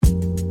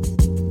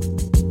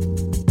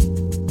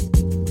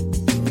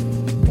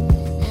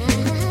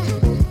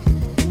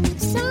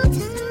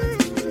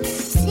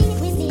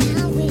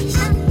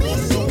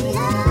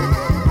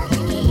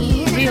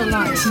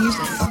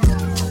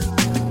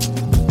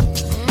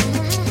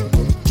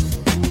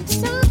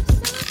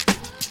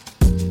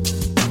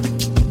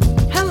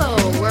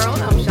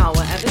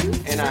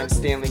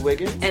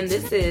Higgins. And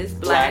this is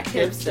Black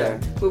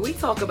Hipster, where we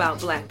talk about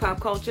black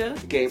pop culture,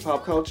 gay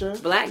pop culture,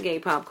 black gay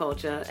pop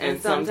culture,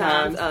 and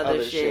sometimes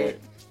other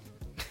shit.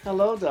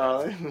 Hello,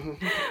 darling.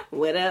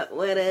 What up,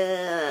 what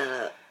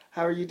up?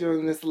 How are you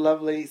doing this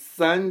lovely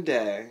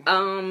Sunday?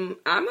 I'm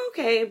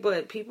okay,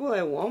 but people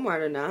at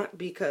Walmart are not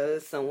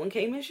because someone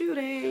came in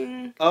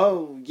shooting.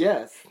 Oh,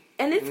 yes.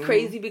 And it's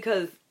crazy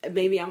because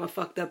maybe I'm a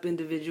fucked up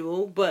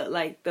individual, but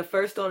like the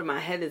first thought in my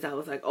head is I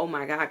was like, oh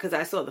my God, because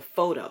I saw the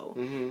photo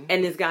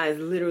and this guy is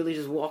literally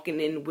just walking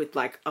in with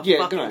like a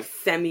fucking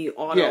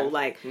semi-auto.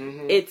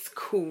 It's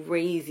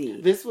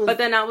crazy. But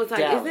then I was like,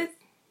 Dallas. is it?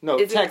 No,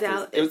 is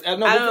Texas. It was, I don't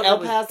know El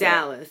if it was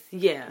Dallas.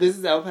 Yeah. This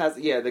is El Paso.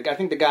 Yeah, I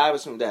think the guy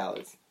was from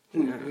Dallas.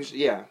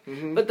 Yeah.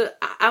 Mm-hmm. But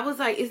I was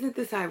like, isn't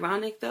this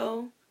ironic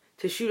though?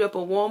 To shoot up a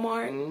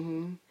Walmart?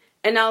 Mm-hmm.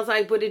 And I was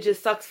like, but it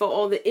just sucks for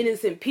all the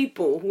innocent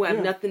people who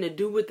have nothing to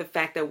do with the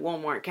fact that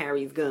Walmart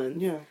carries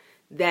guns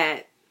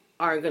that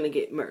are going to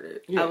get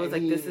murdered. I was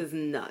like, this is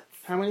nuts.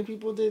 How many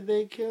people did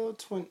they kill?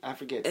 20, I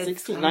forget,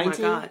 16, 19? Oh my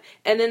God.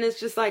 And then it's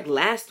just like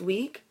last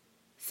week,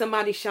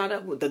 somebody shot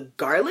up with the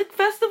Garlic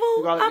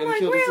Festival? I'm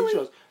like,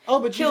 really? Oh,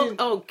 but you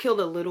killed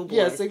a little boy.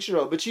 Yeah,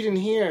 6-year-old. But you didn't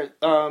hear,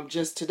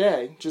 just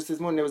today, just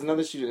this morning, there was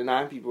another shooting and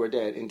 9 people were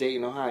dead in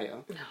Dayton,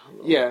 Ohio. Oh,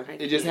 Lord, yeah,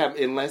 it just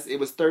happened less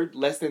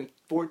than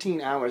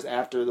 14 hours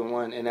after the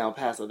one in El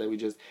Paso that we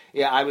just,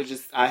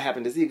 I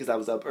happened to see because I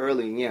was up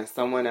early, and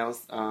someone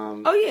else,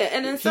 and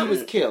then he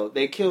was killed.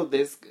 They killed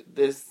this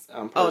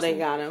person. Oh, they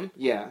got him?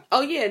 Yeah.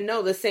 Oh, yeah,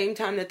 no, the same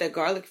time that the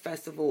Garlic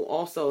Festival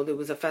also, there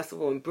was a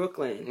festival in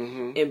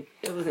Brooklyn, it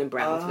was in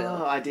Brownsville.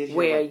 Oh, I did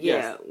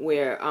hear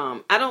where,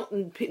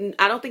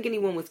 I don't think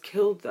anyone was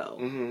killed, though.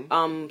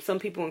 Mm-hmm. Some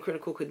people in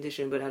critical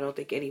condition, but I don't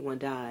think anyone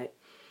died.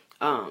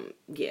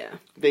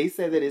 They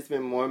said that it's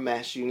been more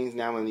mass shootings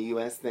now in the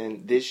U.S.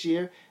 than this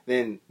year,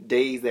 than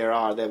days there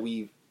are that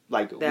we've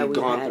gone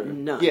through.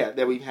 None. Yeah,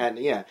 that we've had,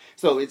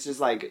 So it's just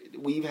like,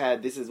 we've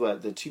had, this is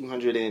the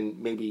 200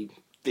 and maybe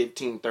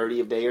 15,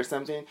 30 a day or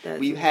something.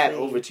 We've had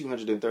over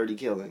 230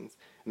 killings,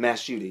 mass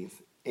shootings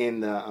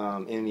in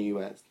the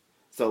U.S.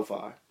 so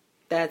far.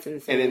 That's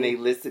insane. And then they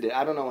listed it.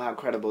 I don't know how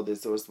credible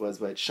this source was,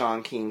 but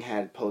Sean King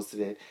had posted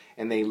it,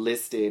 and they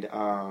listed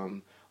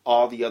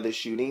all the other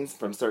shootings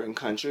from certain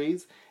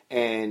countries,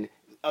 and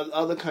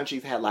other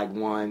countries had like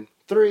 1,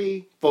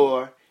 3,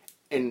 4,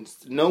 and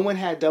no one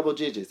had double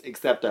digits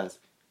except us.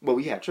 Well,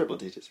 we had triple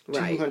digits,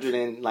 right?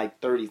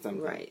 230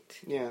 something, right?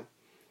 Yeah.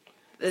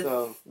 It's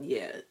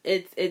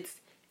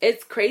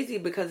crazy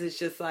because it's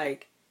just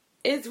like,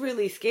 it's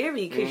really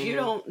scary because you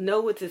don't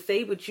know what to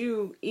say, but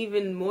you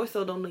even more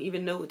so don't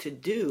even know what to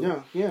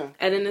do. Yeah.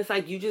 And then it's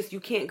like you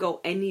can't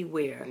go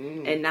anywhere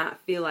and not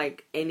feel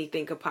like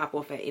anything could pop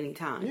off at any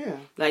time. Yeah.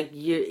 Like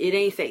it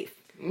ain't safe.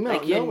 No,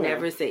 like you're nowhere.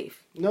 never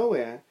safe.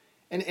 Nowhere.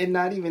 And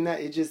not even that.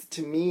 It just,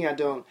 to me, I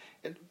don't,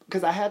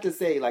 because I have to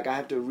say, like, I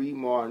have to read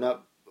more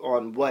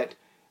on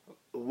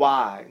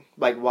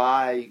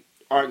why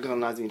aren't gun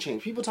laws being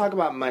changed? People talk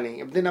about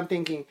money, but then I'm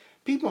thinking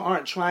people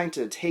aren't trying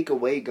to take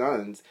away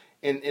guns.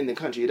 In the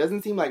country, it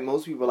doesn't seem like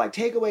most people are like,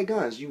 take away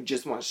guns. You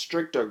just want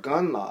stricter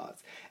gun laws.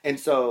 And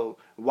so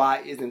why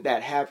isn't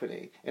that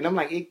happening? And I'm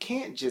like, it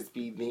can't just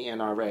be the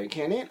NRA,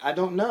 can it? I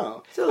don't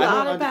know. It's a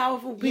lot of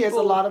powerful people. Yeah, it's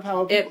a lot of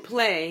powerful people at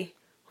play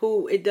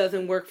who it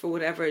doesn't work for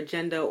whatever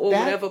agenda or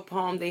whatever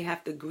palm they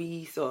have to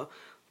grease or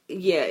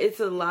it's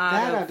a lot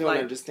that of I don't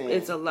understand.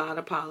 It's a lot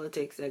of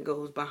politics that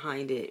goes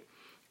behind it.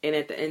 And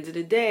at the end of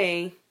the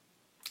day,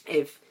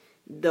 if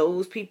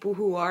those people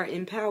who are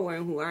in power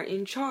and who are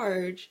in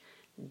charge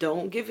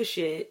don't give a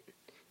shit,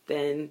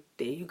 then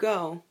there you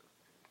go.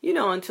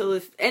 Until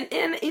it's... And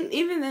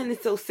even then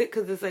it's so sick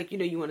because it's like,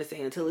 you want to say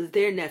until it's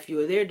their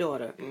nephew or their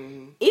daughter.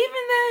 Mm-hmm.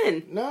 Even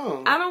then.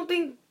 No. I don't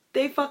think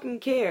they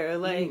fucking care.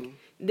 Like,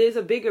 there's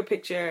a bigger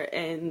picture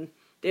and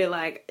they're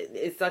like,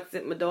 it sucks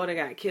that my daughter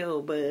got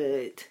killed,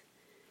 but...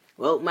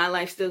 Well, my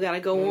life still got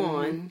to go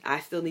on. I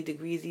still need to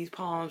grease these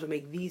palms or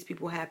make these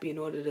people happy in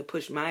order to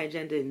push my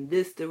agenda in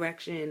this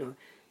direction or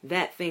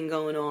that thing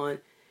going on.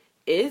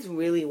 It's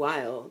really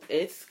wild.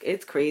 It's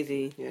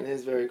crazy. Yeah, it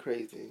is very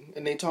crazy.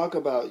 And they talk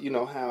about,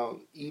 how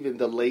even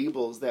the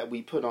labels that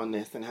we put on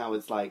this and how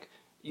it's like,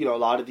 a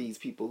lot of these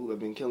people who have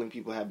been killing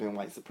people have been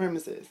white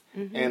supremacists.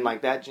 Mm-hmm. And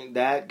like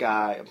that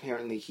guy,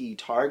 apparently he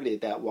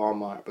targeted that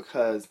Walmart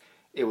because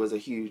it was a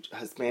huge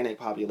Hispanic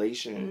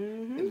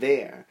population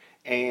there.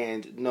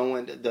 And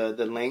knowing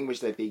the language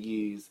that they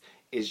use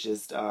is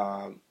just...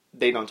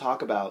 they don't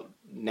talk about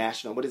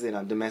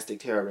domestic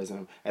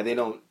terrorism, and they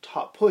don't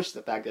push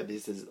the fact that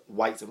this is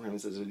white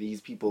supremacists or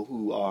these people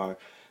who are,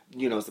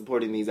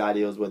 supporting these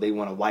ideals where they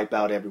want to wipe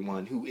out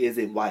everyone who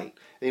isn't white.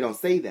 They don't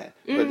say that.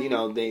 But,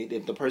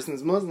 if the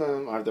person's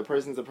Muslim or if the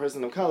person's a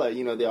person of color,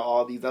 there are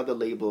all these other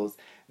labels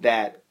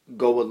that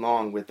go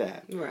along with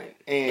that. Right.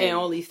 And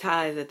all these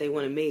ties that they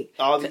want to make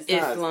to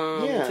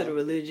Islam, to the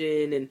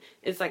religion, and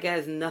it's like it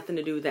has nothing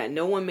to do with that.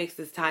 No one makes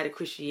this tie to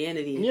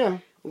Christianity. Yeah.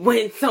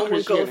 When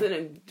someone goes in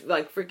and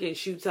like freaking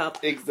shoots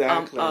up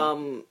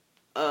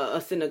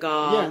a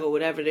synagogue or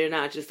whatever. They're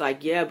not just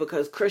like,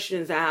 because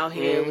Christians are out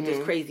here with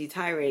this crazy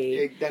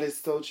tirade. That is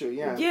so true,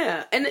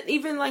 Yeah, and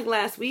even like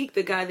last week,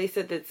 the guy, they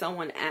said that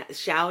someone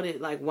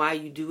shouted, like, why are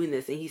you doing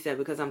this? And he said,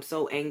 because I'm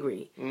so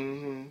angry.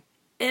 Mm-hmm.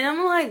 And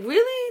I'm like,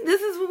 really?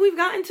 This is what we've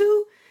gotten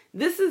to?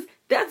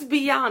 That's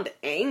beyond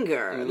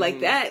anger. Mm-hmm. Like,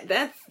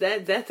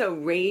 that's a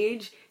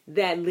rage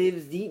that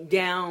lives deep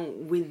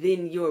down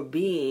within your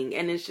being.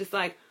 And it's just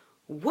like,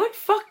 what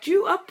fucked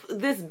you up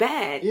this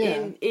bad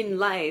in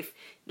life?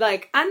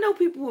 Like, I know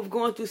people who have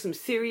gone through some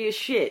serious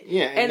shit.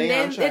 Yeah, and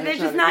they're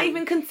just not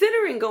even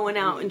considering going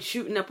out and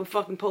shooting up a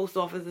fucking post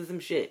office or some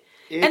shit.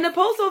 And the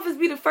post office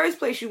be the first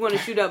place you want to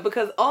shoot up,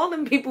 because all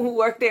them people who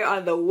work there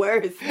are the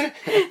worst.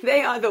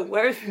 They are the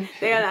worst.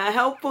 They are not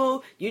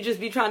helpful. You just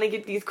be trying to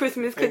get these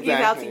Christmas cookies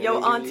out to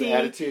your auntie,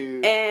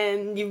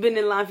 and you've been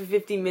in line for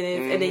 15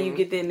 minutes, and then you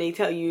get there and they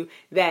tell you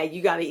that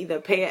you got to either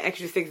pay an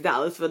extra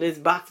 $6 for this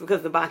box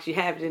because the box you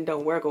have it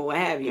don't work or what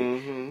have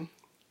you.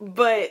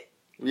 But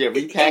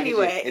repackage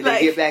anyway, it and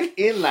then get back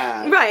in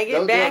line. Right,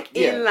 get back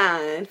in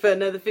line for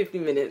another 50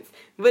 minutes.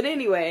 But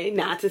anyway,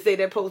 not to say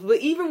that but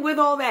even with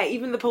all that,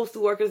 even the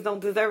postal workers don't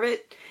deserve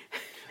it.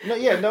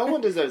 No one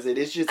deserves it.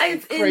 It's just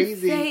it's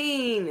crazy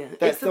insane.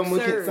 That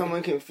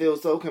someone can feel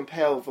so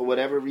compelled for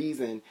whatever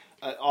reason,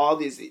 all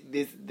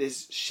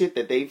this shit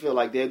that they feel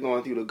like they're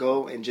going through to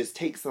go and just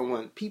take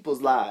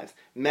people's lives,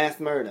 mass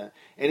murder,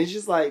 and it's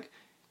just like.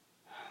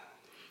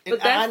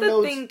 But that's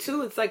the thing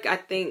too. It's like, I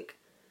think.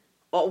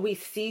 We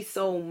see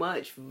so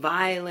much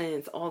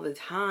violence all the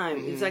time.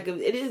 Mm-hmm. It's like,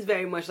 it is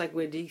very much like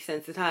we're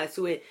desensitized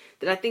to it,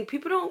 that I think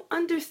people don't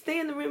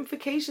understand the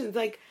ramifications,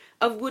 like,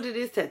 of what it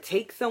is to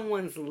take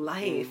someone's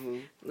life.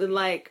 Mm-hmm.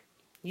 Like,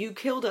 you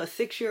killed a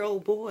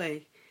 6-year-old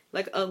boy,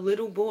 like a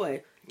little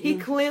boy. He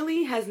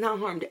clearly has not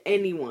harmed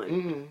anyone.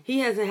 Mm-hmm.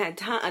 He hasn't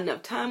had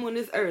enough time on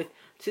this earth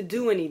to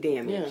do any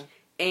damage.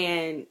 Yeah.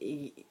 And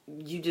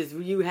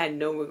you had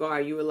no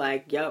regard. You were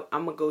like, yo,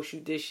 I'm gonna go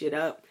shoot this shit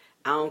up.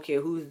 I don't care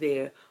who's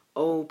there.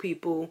 Old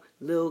people,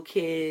 little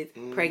kids,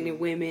 pregnant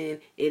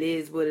women, it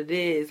is what it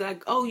is.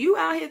 Like, oh, you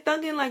out here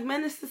thugging like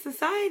menace to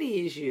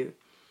society, is you?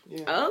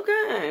 Yeah.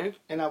 Okay.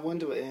 And I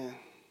wonder,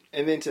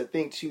 and then to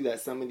think too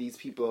that some of these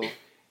people,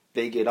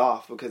 they get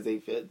off because they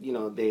feel,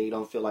 they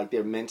don't feel like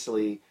they're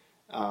mentally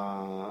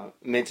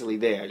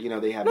there.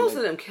 They have most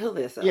of them kill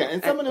themselves. Yeah,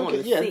 and some of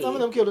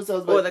them kill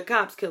themselves. Or the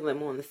cops kill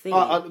them on the scene.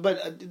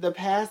 But the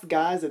past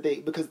guys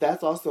because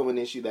that's also an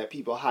issue that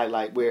people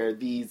highlight, where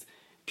these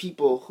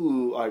people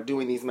who are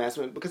doing these mass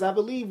murders, because I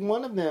believe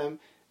one of them,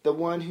 the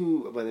one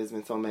who, there's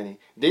been so many.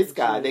 This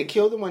guy, they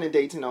killed the one in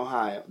Dayton,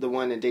 Ohio. The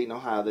one in Dayton,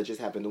 Ohio that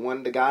just happened.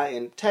 The guy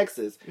in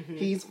Texas,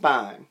 he's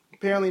fine.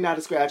 Apparently not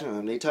a scratch on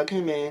him. They took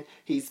him in,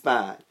 he's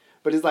fine.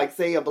 But it's like,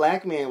 say a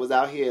black man was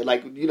out here,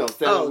 like,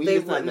 selling weed, they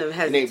wouldn't have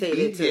hesitated, and they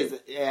beat his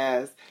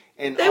ass.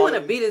 And they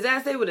wouldn't have beat his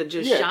ass, they would have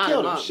just shot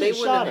him up. They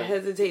wouldn't have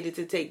hesitated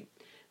to take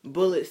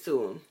bullets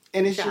to him.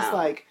 And it's just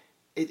like,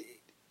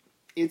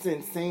 it's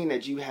insane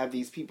that you have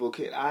these people.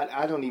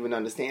 I don't even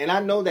understand. And I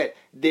know that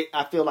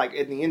I feel like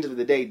at the end of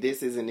the day,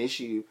 this is an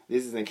issue.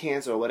 This is a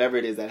cancer or whatever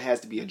it is that has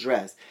to be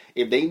addressed.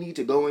 If they need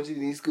to go into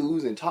these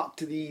schools and talk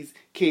to these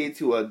kids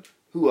who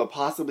are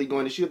possibly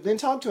going to shoot, then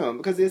talk to them,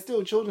 because they're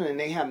still children and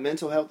they have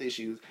mental health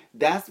issues.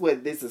 That's where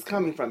this is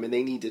coming from, and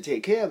they need to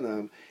take care of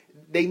them.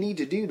 They need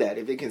to do that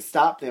if it can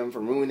stop them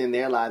from ruining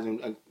their lives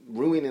and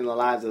ruining the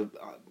lives of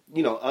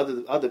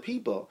other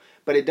people.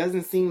 But it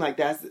doesn't seem like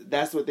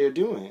that's what they're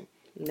doing.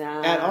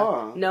 Nah. At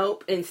all.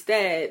 Nope.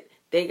 Instead,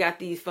 they got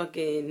these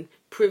fucking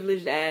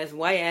privileged ass,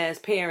 white ass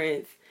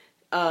parents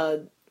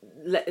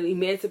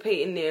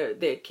emancipating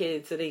their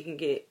kids so they can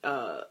get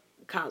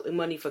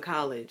money for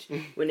college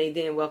when they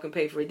didn't welcome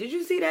pay for it. Did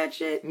you see that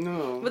shit?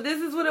 No. But this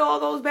is what it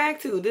all goes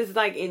back to. This is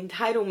like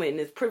entitlement,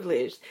 this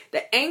privilege.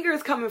 The anger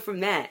is coming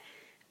from that.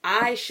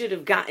 I should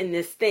have gotten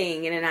this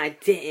thing and then I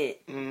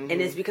didn't. Mm-hmm.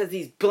 And it's because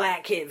these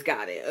black kids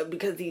got it. Or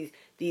because these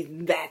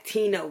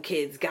Latino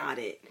kids got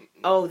it.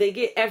 Oh, they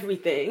get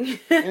everything.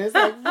 And it's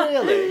like,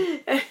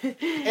 really?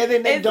 And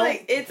then they don't.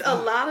 Like, it's a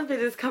lot of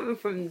it is coming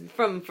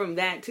from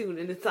that too.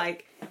 And it's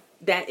like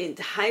that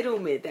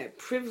entitlement, that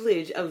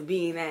privilege of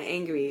being that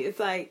angry. It's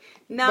like,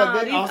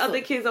 nah, these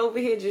other kids over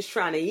here just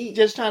trying to eat.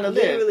 Just trying to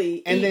literally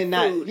live. And then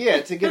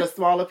food. To get a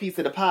smaller piece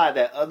of the pie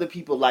that other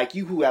people like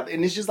you who have.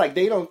 And it's just like,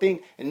 they don't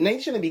think, and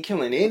they shouldn't be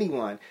killing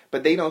anyone,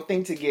 but they don't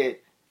think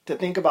to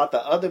think about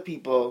the other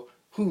people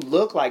who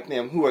look like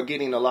them, who are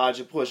getting a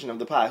larger portion of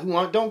the pie, who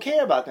don't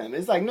care about them.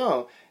 It's like,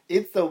 no,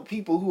 it's the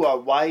people who are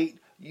white,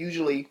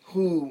 usually,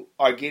 who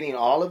are getting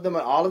all of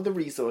the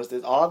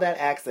resources, all that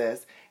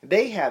access.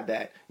 They have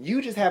that.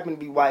 You just happen to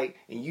be white,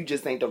 and you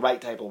just ain't the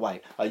right type of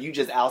white, or you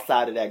just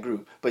outside of that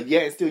group. But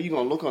yet, still, you're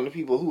going to look on the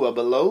people who are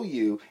below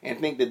you and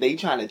think that they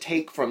trying to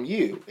take from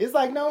you. It's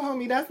like, no,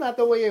 homie, that's not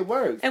the way it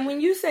works. And when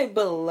you say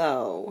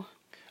below...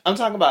 I'm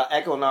talking about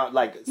economic,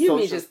 like You social.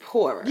 mean just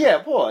poorer? Yeah,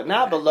 poor,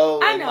 not below.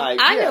 I and know. like,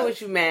 I yeah. know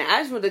what you meant.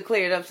 I just wanted to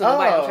clear it up so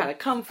nobody will try to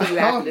come for you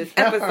after this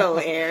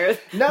episode airs.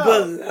 No,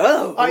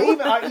 below. or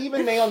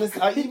even they on this,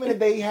 or even if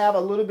they have a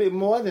little bit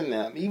more than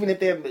them, even if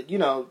they're,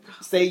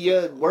 say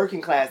you're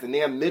working class and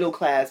they're middle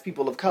class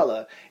people of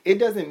color, it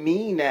doesn't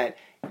mean that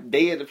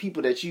they are the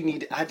people that you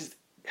need.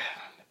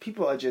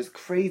 People are just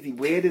crazy.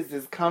 Where does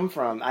this come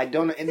from? I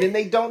don't know. And then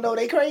they don't know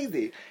they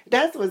crazy.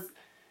 That's what's.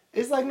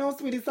 It's like, no,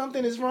 sweetie,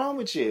 something is wrong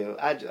with you.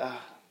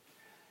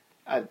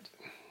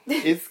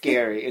 It's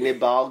scary, and it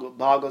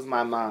boggles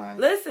my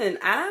mind. Listen,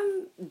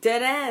 I'm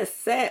dead ass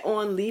set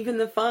on leaving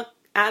the fuck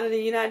out of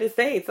the United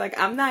States. Like,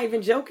 I'm not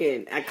even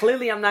joking.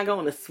 Clearly, I'm not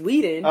going to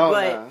Sweden,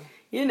 but,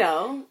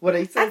 Well,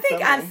 they I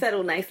think I'd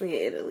settle nicely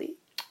in Italy.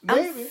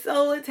 Maybe. I'm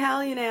so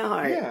Italian at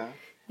heart. Yeah.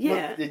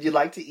 Yeah. Well, did you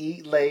like to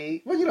eat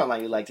late? Well, you don't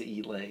like to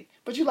eat late,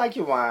 but you like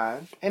your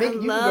wine. And I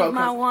love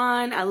my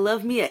wine. I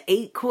love me an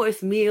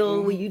 8-course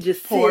meal where you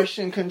just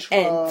portion sit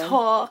control and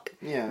talk.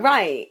 Yeah.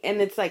 Right.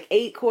 And it's like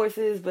 8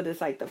 courses, but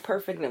it's like the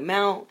perfect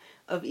amount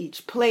of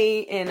each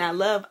plate. And I'm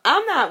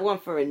not one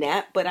for a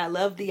nap, but I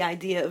love the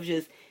idea of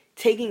just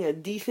taking a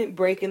decent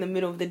break in the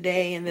middle of the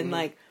day and then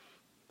like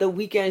the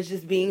weekends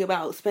just being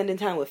about spending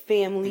time with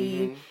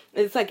family.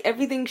 It's like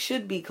everything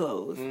should be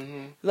closed.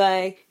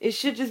 Like, it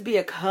should just be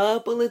a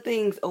couple of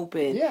things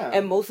open. Yeah.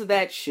 And most of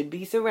that should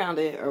be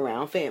surrounded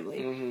around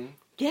family.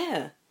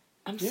 Yeah.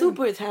 I'm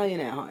super Italian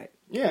at heart.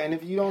 Yeah, and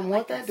if you don't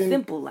want that, then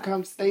simple life.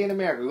 Come stay in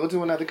America. Go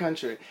to another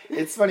country.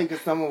 It's funny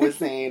because someone was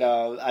saying,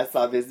 I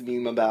saw this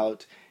meme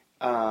about,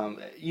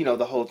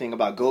 the whole thing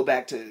about go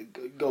back to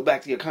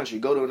your country,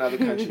 go to another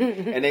country,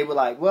 and they were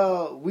like,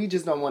 well, we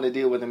just don't want to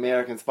deal with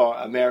America's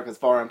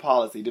foreign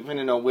policy,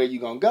 depending on where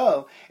you're gonna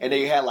go. And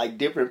they had like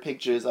different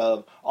pictures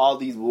of all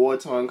these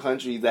war-torn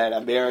countries that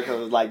America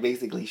was like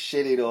basically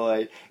shitting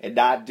on and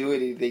not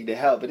doing anything to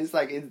help. But it's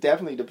like it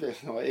definitely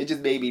depends on. It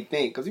just made me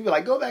think because people were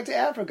like, go back to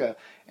Africa,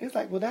 and it's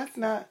like, well, that's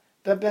not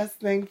the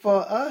best thing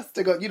for us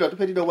to go.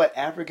 Depending on what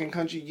African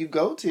country you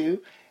go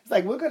to, it's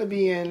like we're gonna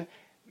be in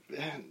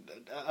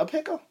a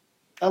pickle,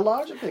 a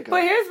larger pickle.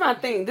 But here's my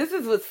thing. This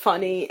is what's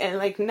funny and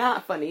like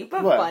not funny,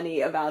 but funny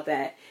about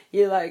that.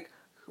 You're like,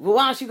 well,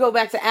 why don't you go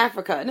back to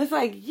Africa? And it's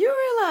like, you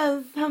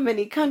realize how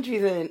many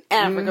countries are in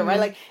Africa, right?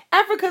 Like,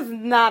 Africa's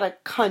not a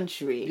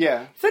country.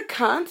 Yeah. It's a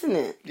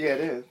continent. Yeah,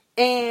 it is.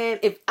 And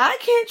if I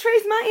can't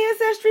trace my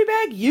ancestry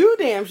back, you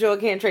damn sure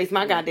can't trace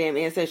my goddamn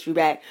ancestry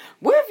back.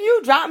 What if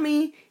you drop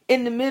me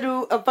in the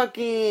middle of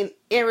fucking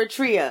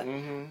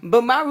Eritrea,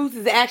 but my roots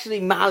is actually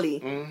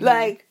Mali?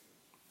 Like,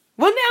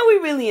 well, now we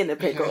really in the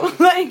pickle.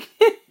 Like,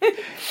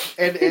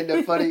 and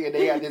the funny, and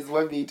they had this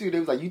one me too. They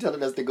was like, "You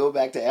telling us to go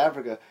back to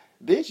Africa,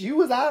 bitch? You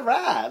was our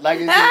ride." Like,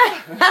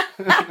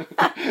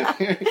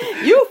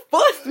 you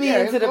forced me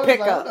into the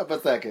pickle. Like, hold up a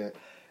second.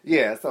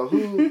 Yeah. So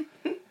who?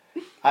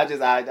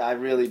 I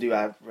really do.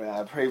 I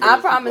pray for. I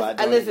promise.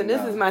 Listen,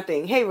 this is my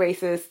thing. Hey,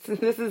 racist.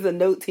 This is a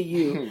note to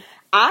you.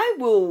 I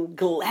will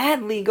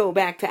gladly go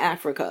back to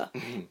Africa.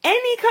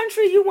 Any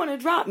country you want to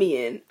drop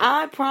me in,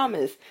 I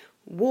promise.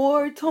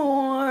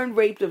 War-torn,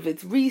 raped of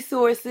its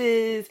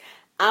resources.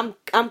 I'm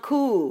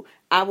cool.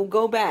 I will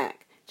go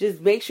back. Just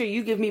make sure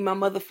you give me my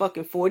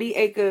motherfucking 40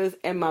 acres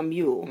and my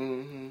mule.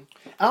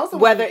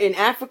 Whether in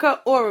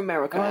Africa or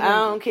America. I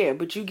don't care.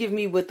 But you give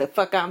me what the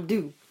fuck I'm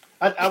due.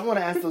 I want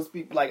to ask those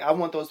people, like, I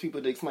want those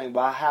people to explain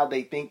how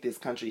they think this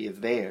country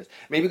is theirs.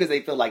 Maybe because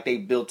they feel like they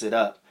built it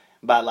up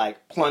by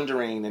like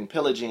plundering and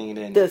pillaging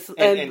and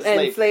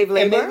slave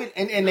labor,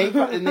 and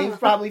they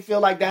probably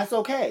feel like that's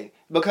okay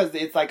because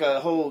it's like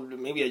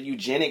maybe a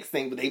eugenics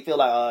thing, but they feel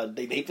like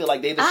they feel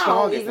like they're the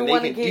strongest and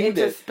they can do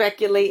this.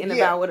 Speculating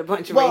about what a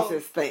bunch of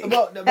racists think,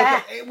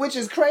 which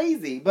is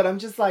crazy. But I'm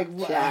just like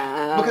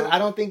because I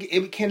don't think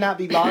it cannot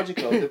be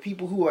logical. The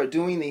people who are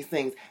doing these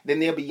things,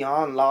 then they're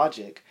beyond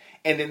logic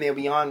and then they're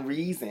beyond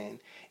reason,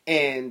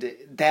 and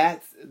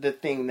that's the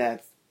thing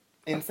that's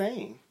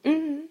insane.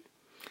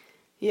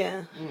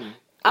 Yeah.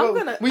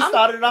 We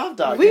started off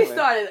dark. We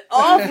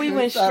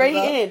went straight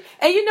in.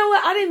 And you know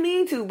what? I didn't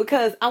mean to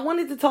because I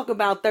wanted to talk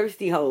about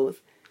thirsty hoes.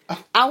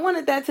 I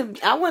wanted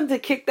to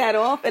kick that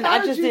off and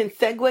I just didn't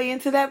segue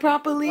into that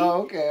properly.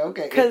 Oh,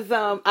 okay. Because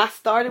I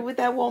started with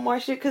that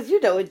Walmart shit because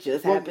it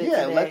just happened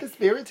today. Let the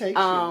spirit take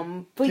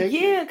you.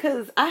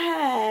 Because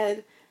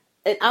I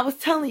was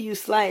telling you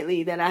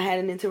slightly that I had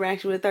an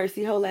interaction with a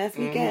thirsty hoe last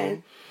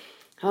weekend.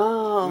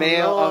 Oh,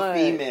 male Lord. or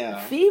female?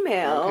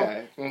 Female.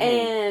 Okay.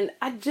 And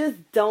I just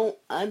don't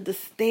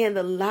understand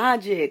the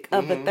logic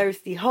of a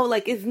thirsty hoe.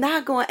 Like, it's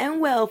not going to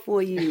end well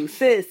for you,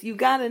 sis. You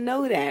got to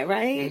know that,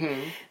 right?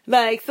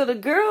 Like, so the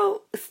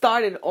girl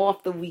started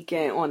off the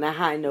weekend on a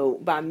high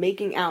note by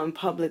making out in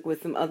public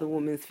with some other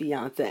woman's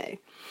fiance.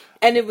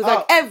 And it was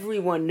like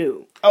everyone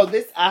knew.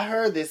 I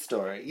heard this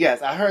story.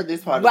 Yes, I heard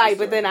this part of the story. Right,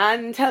 but then I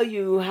didn't tell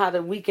you how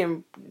the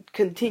weekend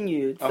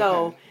continued. Okay.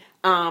 So,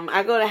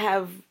 I go to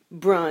have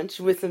brunch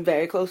with some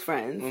very close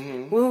friends,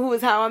 who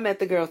is how I met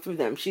the girl through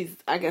them. She's,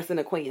 I guess, an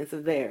acquaintance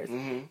of theirs.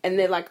 And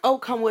they're like, oh,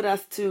 come with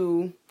us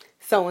to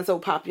so-and-so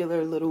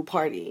popular little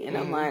party. And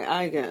I'm like,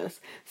 I guess.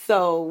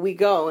 So we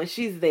go, and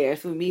she's there,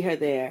 so we meet her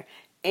there.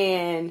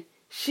 And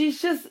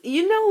she's just,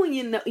 when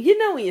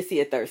you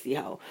see a thirsty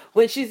hoe,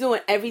 when she's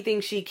doing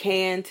everything she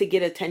can to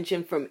get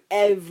attention from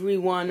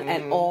everyone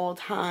at all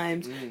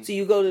times. So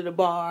you go to the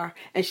bar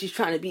and she's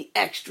trying to be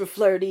extra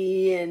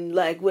flirty and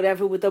like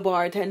whatever with the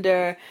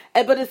bartender,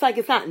 but it's like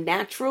it's not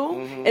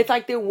natural. It's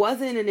like there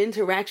wasn't an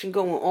interaction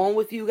going on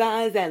with you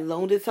guys that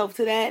loaned itself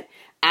to that.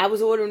 I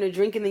was ordering a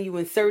drink and then you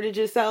inserted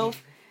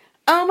yourself.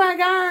 Oh my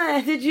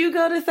God, did you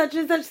go to such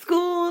and such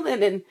school?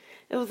 And then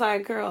it was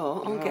like,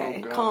 girl,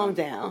 okay, calm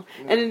down.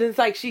 Yeah. And then it's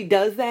like she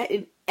does that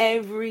in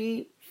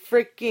every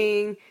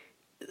freaking,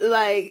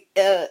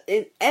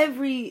 in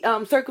every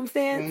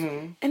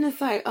circumstance. And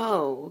it's like,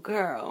 oh,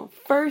 girl,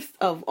 first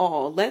of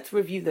all, let's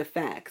review the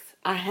facts.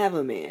 I have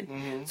a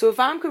man. So if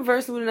I'm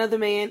conversing with another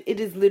man, it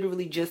is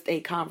literally just a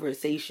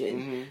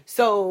conversation.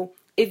 So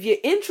if you're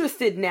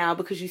interested now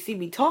because you see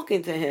me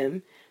talking to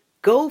him,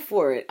 go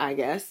for it, I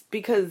guess,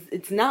 because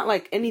it's not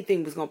like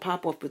anything was going to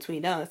pop off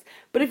between us.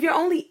 But if you're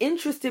only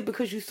interested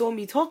because you saw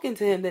me talking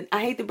to him, then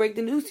I hate to break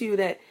the news to you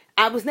that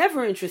I was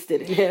never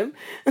interested in him.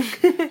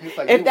 Like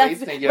if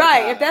that's right,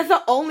 time. If that's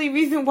the only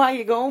reason why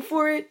you're going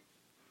for it,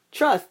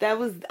 trust that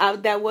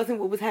wasn't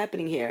what was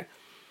happening here.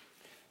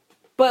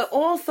 But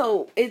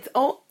also, here's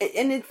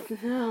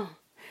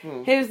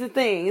the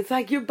thing. It's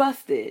like you're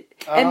busted.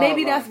 And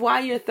maybe that's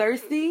why you're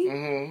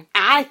thirsty.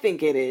 I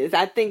think it is.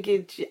 I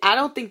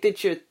don't think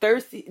that you're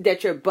thirsty,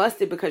 that you're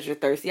busted because you're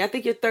thirsty. I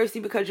think you're thirsty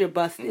because you're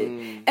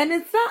busted. And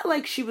it's not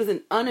like she was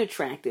an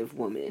unattractive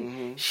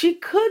woman. She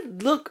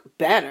could look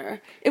better.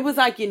 It was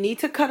like you need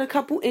to cut a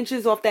couple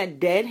inches off that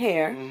dead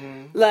hair.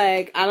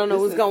 Like, I don't know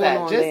what's going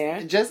on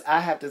there. I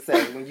have to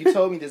say, when you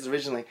told me this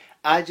originally,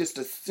 I just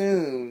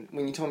assumed,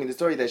 when you told me the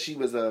story, that she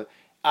was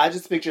I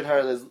just pictured her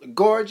as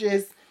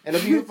gorgeous and a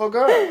beautiful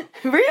girl.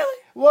 Really?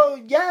 Well,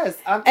 yes.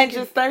 And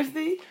just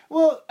thirsty?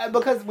 Well,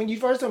 because when you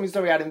first told me the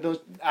story,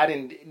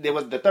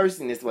 the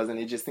thirstiness wasn't.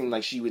 It just seemed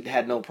like she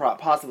had no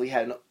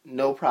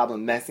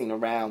problem messing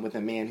around with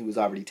a man who was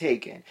already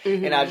taken.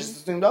 And I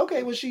just assumed,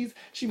 okay, well, she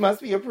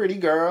must be a pretty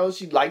girl.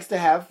 She likes to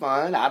have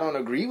fun. I don't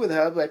agree with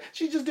her, but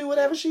she just do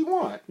whatever she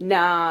wants.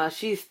 Nah,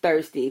 she's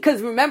thirsty.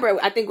 Because remember,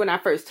 I think when I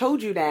first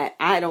told you that,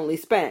 I had only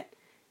spent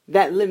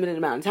that limited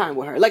amount of time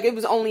with her. Like, it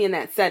was only in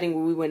that setting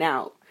where we went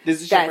out.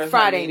 This is that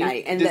Friday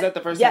night. And is that the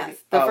first time? Yes.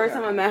 The first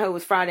time I met her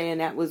was Friday, and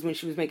that was when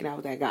she was making out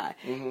with that guy.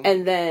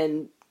 And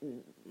then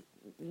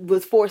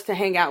was forced to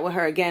hang out with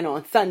her again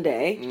on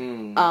Sunday.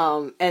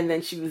 And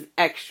then she was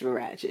extra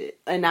ratchet.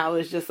 And I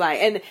was just like,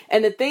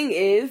 and the thing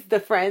is, the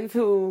friends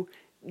who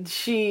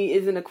she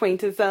is an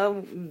acquaintance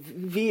of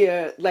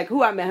via, like,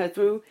 who I met her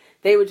through,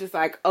 they were just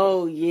like,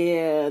 oh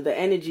yeah, the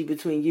energy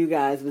between you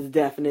guys was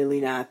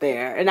definitely not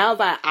there. And I was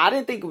like, I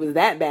didn't think it was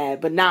that bad,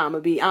 but nah, I'm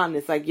gonna be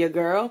honest, like, your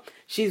girl,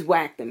 she's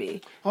whack to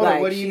me. Hold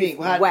on, what do you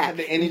mean? How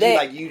the energy,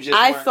 like, you just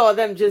I saw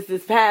them just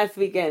this past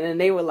weekend,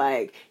 and they were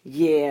like,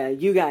 yeah,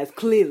 you guys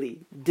clearly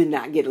did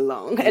not get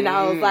along. And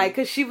I was like,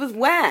 because she was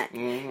whack.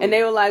 And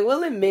they were like,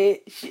 we'll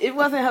admit, it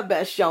wasn't her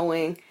best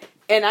showing.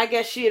 And I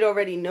guess she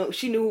knew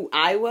who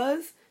I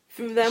was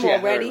through them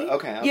already.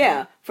 Okay.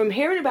 Yeah, from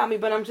hearing about me,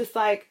 but I'm just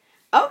like,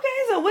 okay,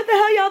 so what the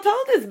hell y'all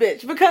told this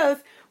bitch? Because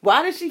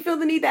why does she feel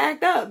the need to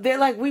act up? They're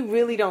like, we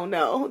really don't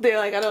know. They're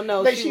like, I don't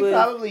know.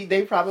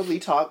 They probably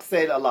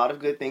said a lot of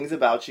good things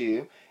about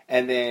you.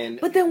 And then...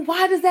 But then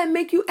why does that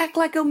make you act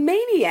like a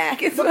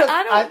maniac? I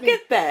don't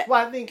get that.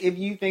 Well, I think if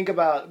you think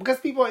about... Because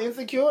people are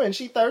insecure and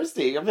she's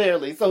thirsty,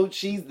 apparently. So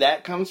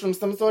that comes from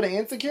some sort of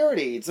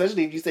insecurity.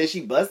 Especially if you say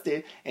she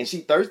busted and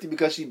she thirsty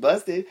because she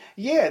busted.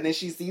 Yeah, and then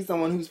she sees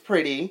someone who's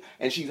pretty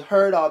and she's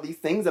heard all these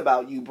things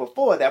about you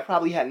before that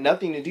probably had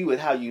nothing to do with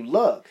how you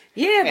look.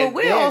 Yeah, but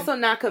we're also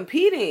not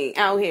competing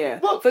out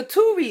here for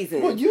two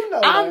reasons. Well, you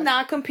know I'm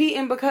not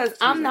competing because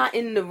I'm not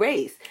in the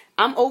race.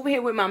 I'm over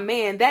here with my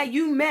man that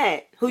you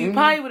met, who you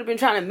probably would have been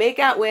trying to make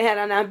out with had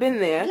I not been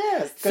there.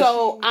 Yes.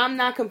 So I'm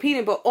not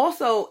competing. But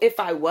also, if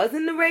I was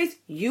in the race,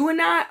 you and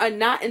I are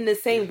not in the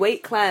same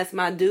weight class,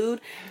 my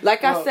dude.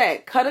 Like I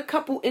said, cut a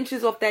couple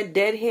inches off that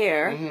dead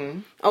hair,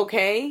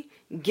 okay?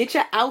 Get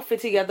your outfit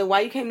together.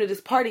 Why you came to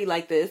this party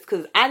like this?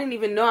 Because I didn't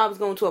even know I was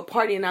going to a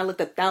party and I looked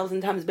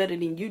 1,000 times better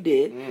than you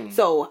did.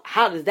 So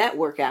how does that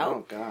work out?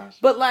 Oh, gosh.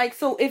 But like,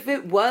 so if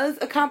it was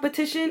a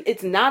competition,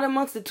 it's not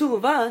amongst the two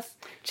of us.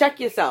 Check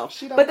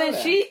yourself. But then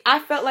I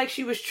felt like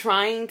she was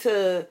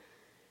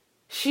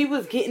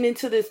getting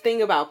into this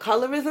thing about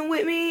colorism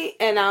with me.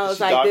 And I was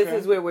like, this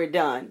is where we're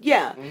done.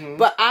 Yeah.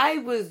 But I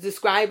was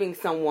describing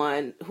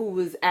someone who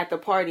was at the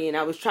party and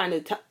I was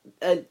trying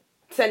to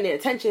send the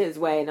attention his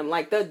way, and I'm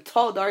like, the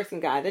tall,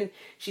 dark-skinned guy. Then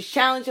she's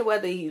challenging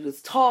whether he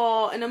was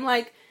tall, and I'm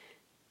like,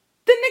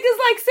 the nigga's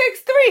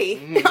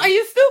like 6'3". Are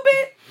you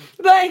stupid?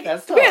 Like,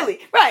 that's tall. Really?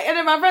 Right. And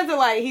then my friends are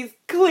like, he's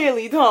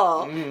clearly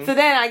tall. So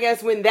then I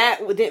guess when that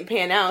didn't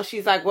pan out,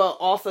 she's like, well,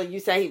 also you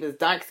said he was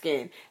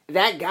dark-skinned.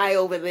 That guy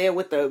over there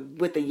with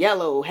the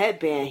yellow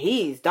headband,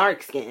 he's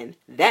dark-skinned.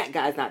 That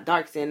guy's not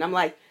dark-skinned. I'm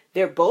like,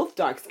 they're both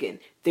dark skinned.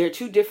 They're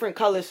two different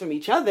colors from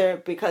each other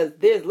because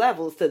there's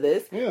levels to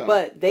this. Yeah.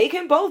 But they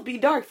can both be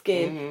dark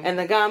skinned, and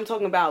the guy I'm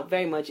talking about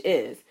very much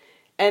is.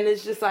 And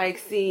it's just like,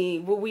 see,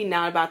 what we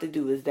not about to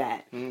do is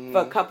that for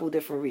a couple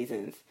different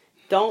reasons.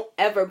 Don't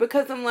ever,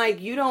 because I'm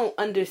like, you don't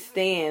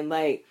understand,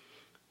 like,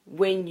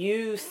 when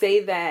you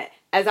say that,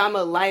 as I'm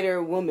a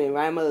lighter woman,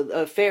 right? I'm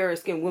a fairer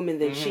skinned woman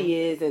than she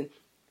is, and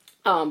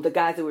the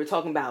guys that we're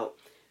talking about,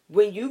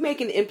 when you make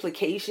an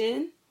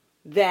implication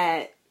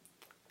that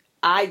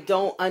I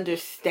don't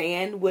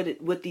understand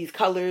what these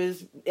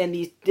colors and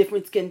these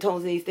different skin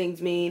tones and these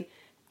things mean,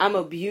 I'm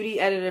a beauty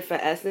editor for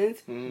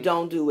Essence.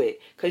 Don't do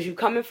it. Because you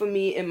coming for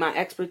me in my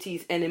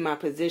expertise and in my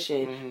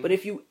position. But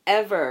if you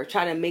ever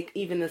try to make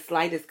even the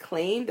slightest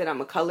claim that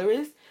I'm a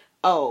colorist,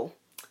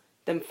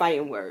 them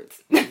fighting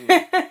words.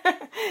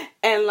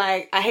 And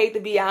like, I hate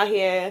to be out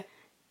here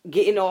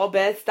getting all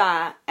bad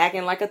style,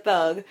 acting like a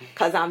thug,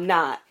 because I'm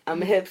not.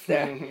 I'm a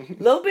hipster.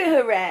 A little bit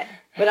hood rat,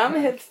 but I'm a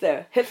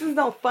hipster. Hipsters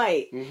don't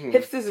fight.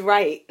 Hipsters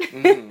right.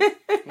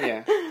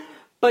 Yeah.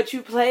 But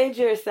you played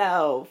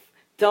yourself.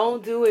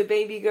 Don't do it,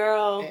 baby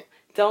girl.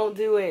 Don't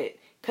do it.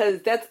 Cause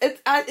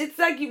it's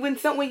like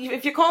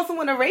if you call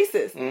someone a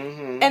racist,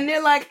 and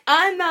they're like,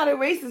 I'm not a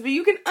racist, but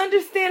you can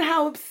understand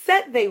how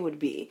upset they would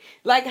be,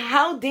 like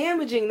how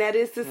damaging that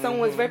is to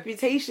someone's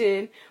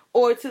reputation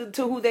or to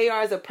who they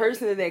are as a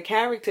person and their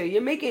character.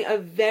 You're making a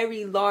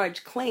very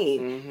large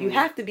claim. You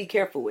have to be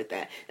careful with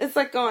that. It's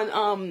like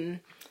on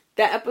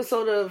that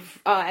episode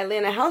of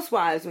Atlanta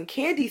Housewives when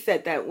Candy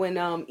said that, when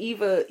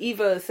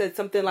Eva said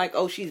something like,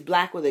 "Oh, she's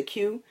black with a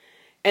Q."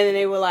 And then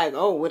they were like,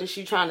 oh, what is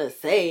she trying to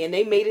say? And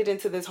they made it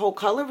into this whole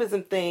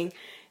colorism thing.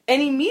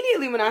 And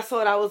immediately when I saw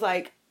it, I was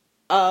like,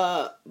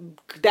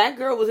 that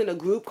girl was in a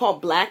group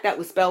called Black that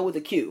was spelled with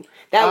a Q.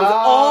 That was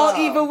all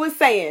Eva was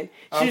saying.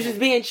 She was just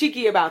being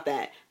cheeky about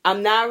that.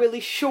 I'm not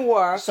really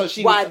sure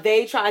why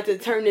they tried to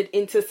turn it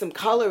into some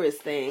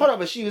colorist thing. Hold on,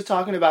 but she was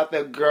talking about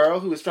the girl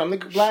who was from the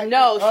Black?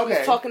 No, she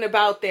was talking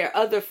about their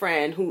other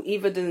friend who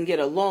Eva didn't get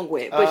along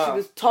with. But she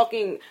was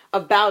talking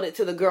about it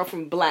to the girl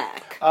from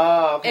Black.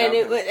 Oh,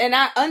 okay. And and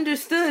I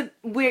understood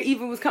where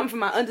Eva was coming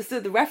from. I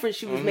understood the reference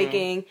she was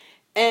making.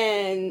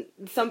 And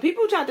some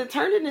people tried to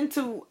turn it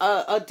into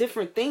a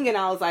different thing. And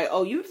I was like,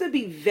 oh, you have to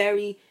be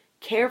very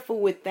careful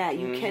with that.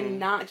 You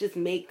cannot just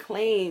make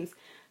claims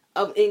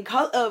of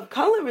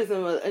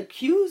colorism, or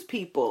accuse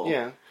people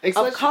of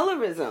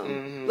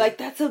colorism. Like,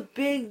 that's a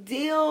big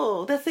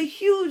deal. That's a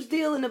huge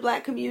deal in the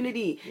Black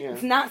community.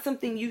 It's not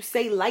something you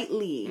say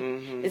lightly.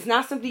 It's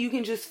not something you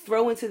can just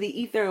throw into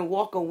the ether and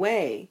walk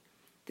away.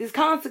 There's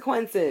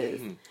consequences.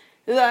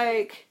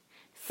 Like,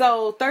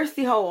 so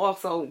Thirsty Ho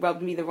also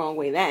rubbed me the wrong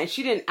way that, and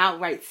she didn't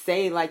outright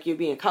say like you're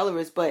being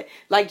colorist, but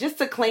like just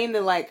to claim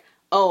that like,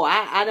 oh,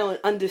 I don't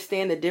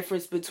understand the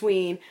difference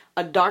between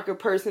a darker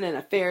person and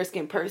a fair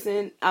skinned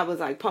person. I was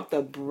like, pump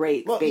the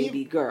brakes,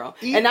 baby girl.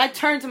 And I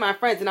turned to my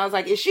friends and I was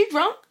like, is she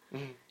drunk?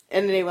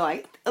 And they were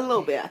like, a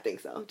little bit, I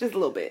think so. Just a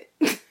little bit.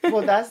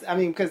 Well,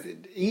 because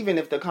even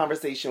if the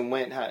conversation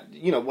went,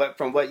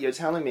 from what you're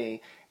telling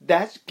me,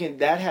 that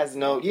has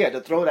no,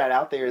 to throw that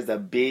out there is a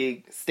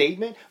big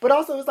statement. But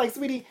also, it's like,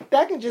 sweetie,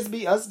 that can just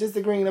be us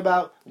disagreeing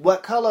about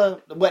what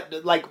color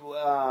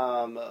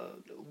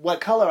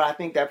I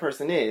think that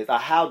person is, or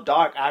how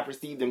dark I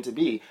perceive them to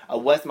be,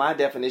 or what's my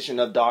definition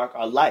of dark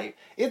or light.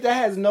 That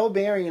has no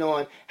bearing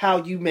on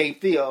how you may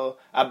feel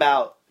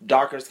about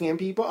darker skinned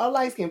people or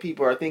light skinned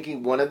people, or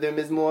thinking one of them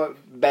is more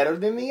better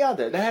than the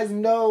other. That has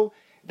no,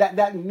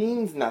 that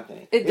means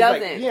nothing. It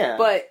doesn't. Like,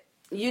 but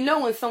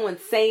when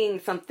someone's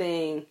saying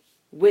something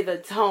with a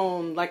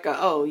tone like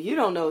you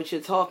don't know what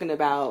you're talking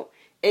about,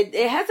 it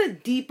has a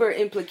deeper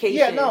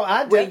implication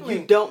when you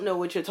don't know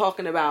what you're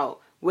talking about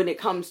when it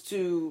comes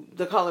to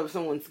the color of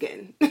someone's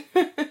skin.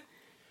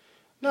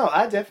 No,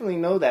 I definitely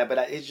know that, but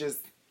it's just,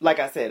 like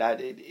I said,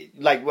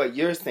 like what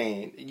you're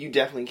saying, you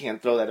definitely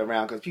can't throw that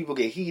around because people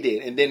get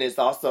heated, and then it's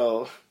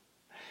also,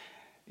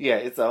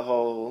 it's a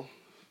whole...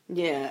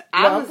 Yeah,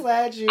 I'm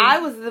glad you... I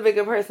was the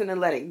bigger person to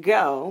let it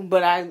go,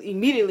 but I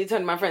immediately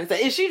turned to my friend and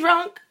said, is she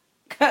drunk?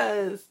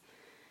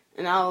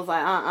 And I was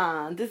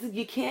like,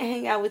 you can't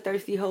hang out with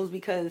thirsty hoes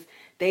because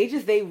they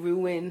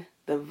ruin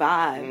the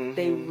vibe.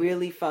 They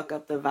really fuck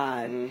up the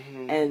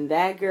vibe. And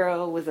that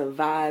girl was a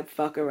vibe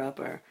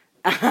fucker-upper.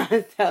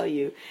 I tell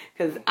you.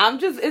 Because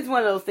it's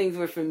one of those things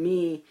where for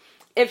me,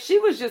 if she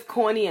was just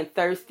corny and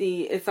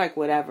thirsty, it's like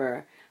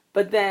whatever.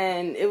 But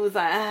then it was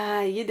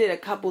like, you did a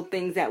couple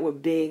things that were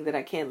big that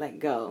I can't let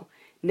go.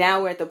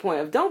 Now we're at the point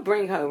of don't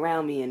bring her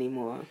around me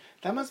anymore.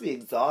 That must be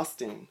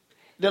exhausting.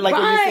 Like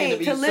when you're saying to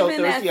be so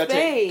thirsty or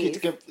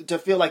to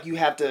feel like you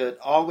have to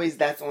always,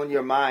 that's on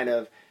your mind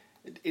of,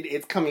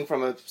 it's coming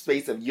from a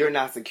space of you're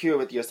not secure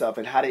with yourself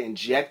and how to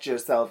inject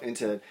yourself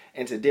into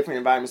different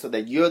environments so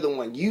that you're the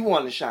one, you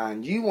want to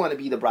shine, you want to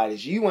be the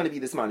brightest, you want to be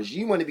the smartest,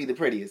 you want to be the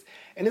prettiest.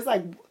 And it's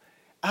like,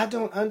 I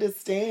don't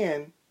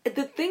understand.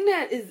 The thing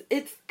that is,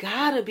 it's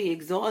gotta be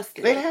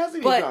exhausting. It has to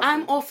be but exhausting.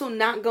 I'm also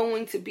not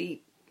going to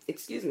be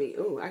excuse me.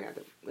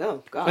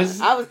 Oh God,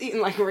 I was eating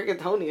like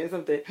rigatoni or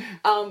something.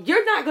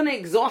 You're not gonna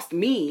exhaust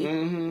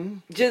me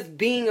just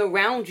being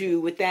around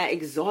you with that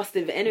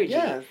exhaustive energy.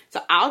 Yes.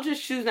 So I'll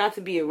just choose not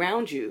to be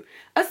around you.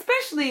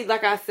 Especially,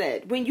 like I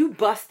said, when you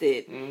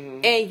busted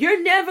and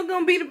you're never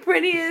gonna be the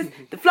prettiest,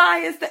 the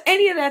flyest,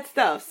 any of that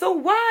stuff. So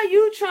why are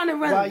you trying to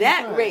run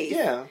that race?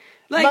 Yeah.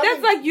 Like,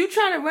 that's like you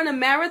trying to run a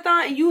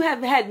marathon and you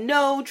have had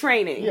no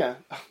training. Yeah.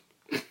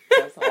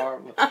 That's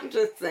horrible. I'm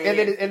just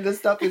saying. And the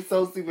stuff is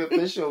so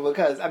superficial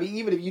because, I mean,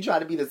 even if you try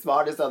to be the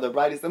smartest or the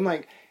brightest, I'm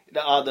like,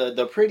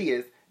 the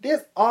prettiest,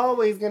 there's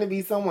always going to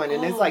be someone.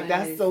 And it's like,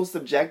 that's so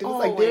subjective. It's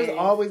like, there's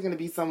always going to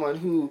be someone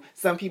who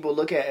some people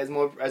look at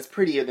as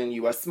prettier than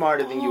you or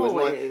smarter than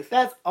you.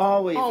 That's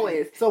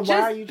always. So why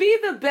just are you... be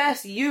the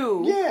best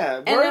you. Yeah.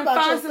 And then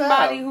find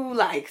somebody who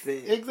likes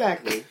it.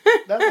 Exactly.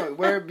 That's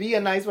what, be a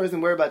nice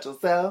person, worry about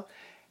yourself.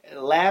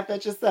 Laugh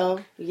at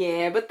yourself.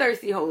 Yeah, but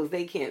thirsty hoes,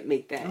 they can't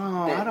make that.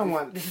 Oh, I don't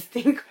want this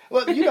thing.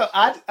 Well,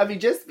 I mean,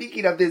 just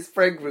speaking of this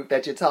friend group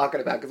that you're talking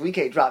about, because we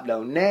can't drop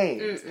no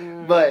names,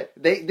 but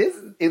this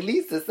is at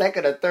least the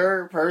second or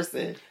third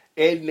person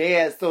in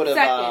there, sort of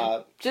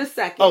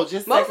second. Oh,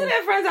 just most second. of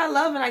their friends I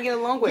love and I get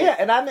along with. Yeah,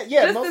 and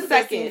just most the of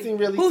second seem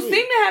really who sweet.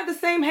 seem to have the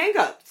same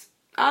hangups.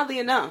 Oddly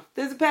enough,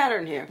 there's a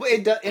pattern here. Well,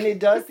 it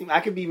does seem,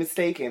 I could be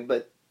mistaken,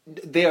 but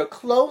their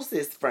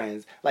closest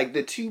friends, like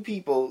the two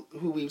people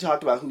who we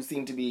talked about who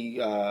seem to be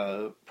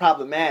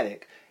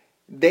problematic,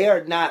 they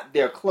are not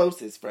their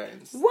closest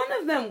friends. One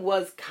of them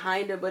was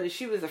kind of, but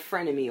she was a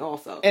friend of me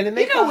also. And then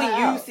they know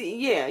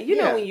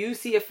when you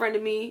see a friend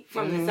of me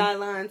from the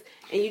sidelines,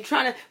 and you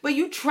trying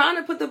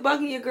to put the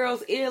bug in your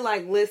girl's ear,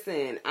 like,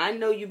 listen, I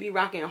know you be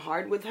rocking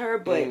hard with her,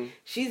 but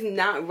she's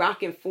not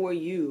rocking for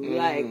you,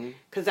 like,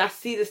 because I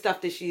see the stuff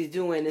that she's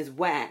doing is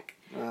whack.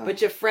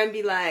 But your friend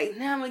be like,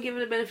 nah, I'm going to give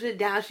her the benefit of the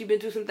doubt. She been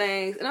through some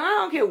things. And I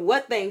don't care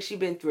what things she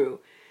been through.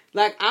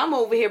 Like, I'm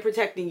over here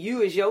protecting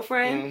you as your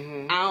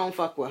friend. I don't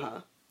fuck with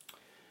her.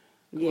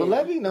 Yeah. Well,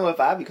 let me know if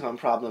I become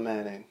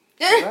problematic.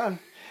 Because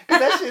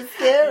that shit's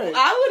scary.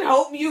 I would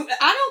hope you...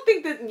 I don't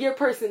think that your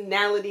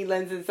personality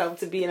lends itself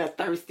to being a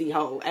thirsty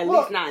hoe. At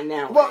least not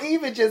now. Well,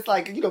 even just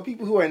like,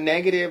 people who are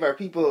negative or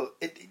people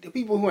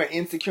who are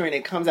insecure and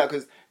it comes out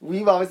because...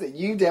 We've always said,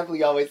 you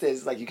definitely always said,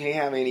 it's like, you can't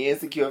have any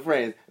insecure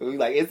friends. We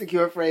like,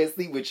 insecure friends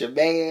sleep with your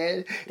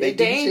man. They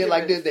do shit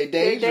like this. They're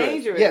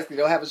dangerous. Yes, they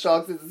don't have a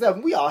strong sense of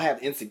self. We all have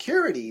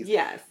insecurities.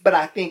 Yes. But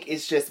I think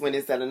it's just when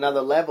it's at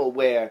another level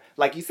where,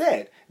 like you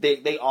said,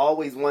 they're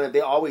always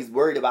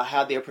worried about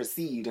how they're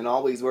perceived and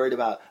always worried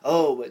about,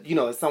 but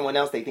if someone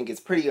else they think is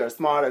prettier or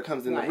smarter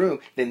comes in the room,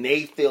 then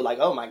they feel like,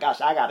 oh my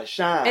gosh, I gotta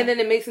shine. And then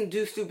it makes them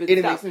do stupid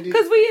stuff.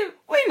 Because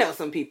we know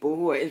some people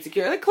who are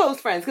insecure. They're close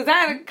friends. Because I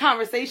had a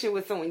conversation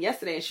with someone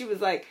yesterday and she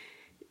was like,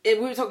 and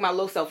we were talking about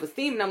low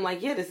self-esteem, and I'm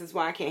like, yeah, this is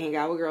why I can't hang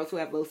out with girls who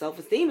have low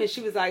self-esteem. And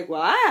she was like,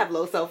 well, I have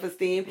low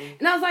self-esteem.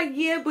 And I was like,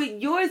 yeah,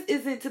 but yours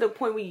isn't to the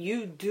point where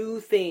you do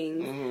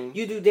things,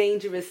 you do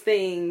dangerous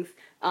things,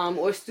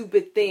 or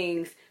stupid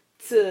things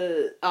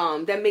to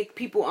that make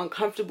people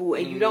uncomfortable,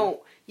 and you don't.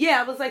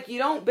 Yeah, I was like, you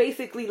don't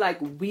basically like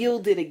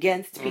wield it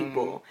against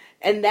people,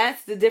 and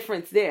that's the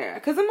difference there.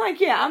 Because I'm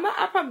like, yeah,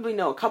 I probably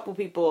know a couple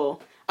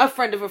people, a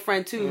friend of a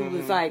friend too, who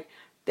was like.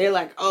 They're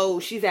like, oh,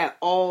 she's at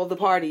all the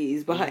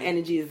parties, but her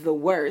energy is the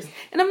worst.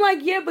 And I'm like,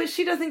 yeah, but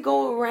she doesn't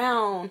go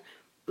around,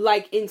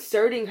 like,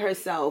 inserting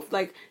herself.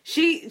 Like,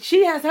 she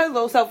has her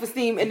low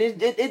self-esteem, and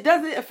it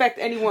doesn't affect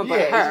anyone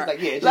but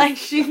her.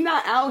 She's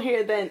not out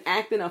here then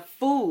acting a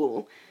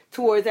fool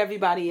towards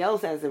everybody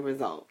else as a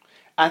result.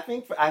 I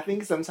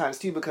think sometimes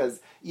too, because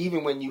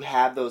even when you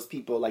have those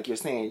people, like you're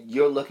saying,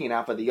 you're looking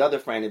out for the other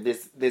friend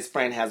if this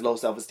friend has low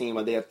self-esteem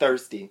or they're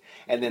thirsty,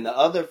 and then the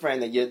other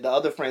friends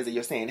that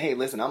you're saying, hey,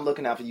 listen, I'm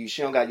looking out for you.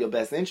 She don't got your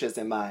best interest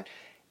in mind.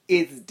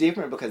 It's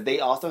different because they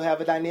also have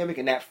a dynamic,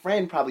 and that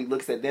friend probably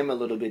looks at them a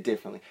little bit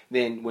differently.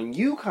 Then when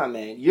you come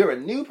in, you're a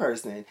new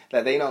person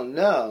that they don't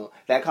know.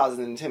 That causes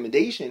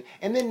intimidation,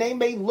 and then they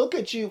may look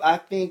at you. I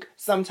think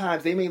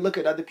sometimes they may look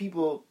at other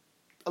people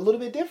a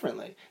little bit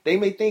differently. They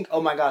may think, oh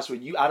my gosh,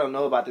 I don't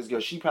know about this girl.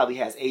 She probably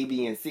has A,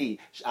 B, and C.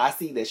 I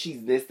see that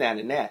she's this, that,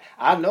 and that.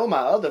 I know my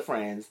other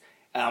friends.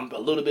 I'm a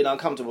little bit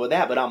uncomfortable with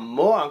that, but I'm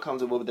more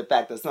uncomfortable with the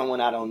fact that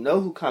someone I don't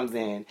know who comes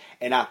in,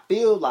 and I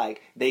feel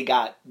like they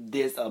got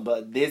this,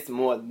 but this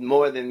more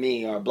than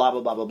me, or blah,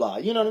 blah, blah, blah, blah.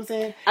 You know what I'm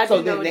saying? I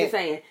do know what you're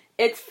saying.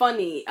 It's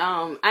funny.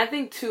 I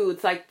think, too,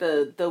 it's like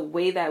the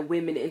way that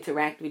women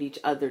interact with each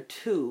other,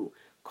 too,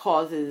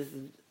 causes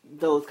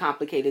those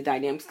complicated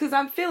dynamics. Because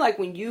I feel like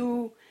when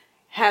you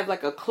have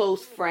like a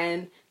close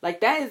friend,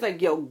 like that is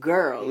like your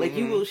girl. Like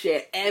you will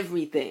share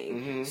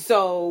everything.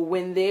 So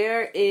when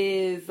there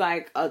is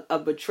like a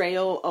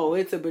betrayal,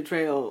 it's a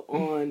betrayal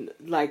on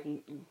like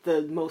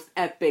the most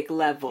epic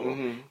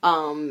level.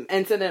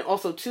 And so then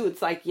also too,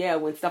 it's like, yeah,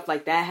 when stuff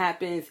like that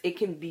happens, it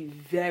can be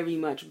very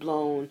much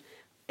blown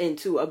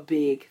into a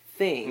big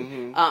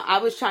thing. I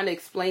was trying to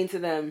explain to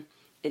them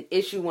an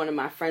issue one of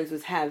my friends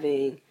was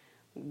having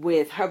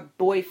with her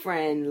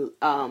boyfriend.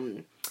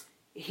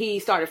 he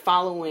started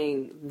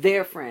following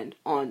their friend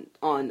on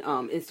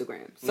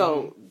Instagram.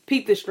 So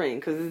peep the string,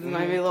 because this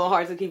might be a little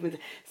hard to keep in.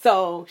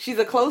 So she's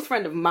a close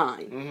friend of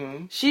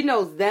mine. She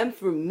knows them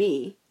through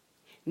me,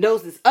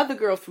 knows this other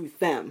girl through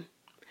them.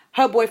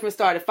 Her boyfriend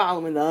started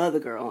following the other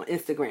girl on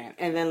Instagram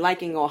and then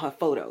liking all her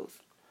photos.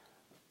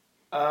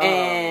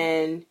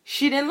 And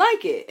she didn't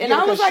like it. And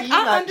I was like,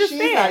 I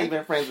understand. She's not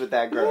even friends with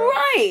that girl.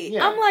 Right.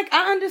 Yeah. I'm like,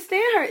 I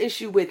understand her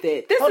issue with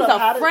it. This is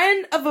a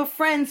friend of a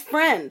friend's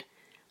friend.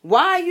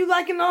 Why are you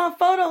liking all her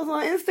photos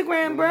on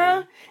Instagram,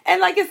 bruh?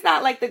 And like, it's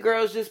not like the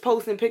girl's just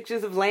posting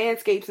pictures of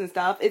landscapes and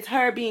stuff. It's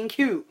her being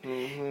cute.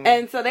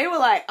 And so they were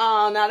like,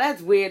 oh, now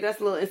that's weird.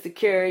 That's a little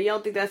insecure. You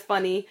don't think that's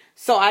funny?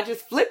 So I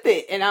just flipped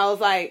it. And I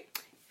was like,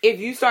 if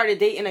you started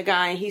dating a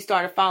guy and he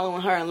started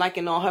following her and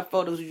liking all her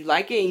photos, would you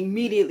like it? And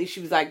immediately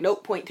she was like,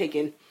 nope, point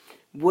taken.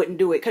 Wouldn't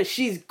do it because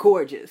she's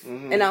gorgeous.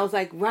 And I was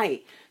like,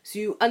 right. So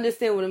you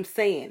understand what I'm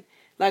saying.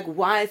 Like,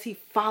 why is he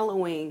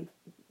following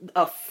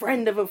a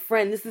friend of a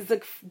friend? This is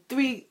like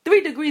three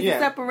degrees of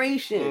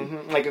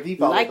separation. Like, if he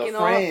followed liking a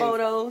friend all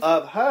photos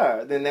of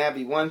her, then that'd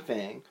be one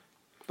thing.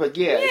 But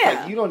it's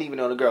like, you don't even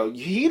know the girl.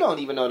 He don't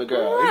even know the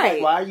girl. Right. It's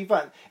like, why are you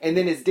fun? And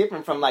then it's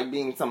different from like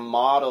being some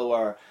model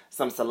or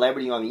some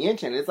celebrity on the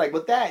internet. It's like,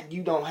 with that,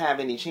 you don't have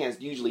any chance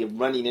usually of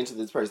running into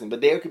this person.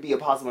 But there could be a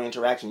possible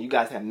interaction. You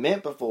guys have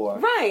met before.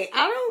 Right.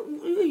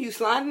 You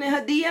sliding in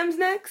her DMs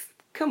next?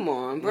 Come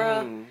on,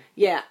 bro.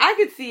 Yeah, I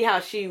could see how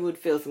she would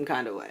feel some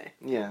kind of way.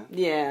 Yeah.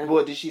 Yeah.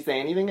 Well, did she say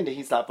anything? And did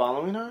he stop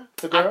following her?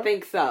 The girl? I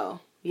think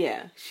so.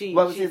 Yeah.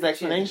 What was his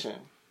explanation?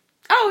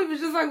 Oh, he was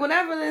just like,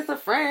 whatever, it's a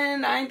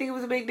friend. I didn't think it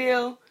was a big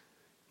deal.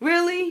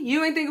 Really?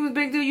 You ain't think it was a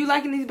big deal? You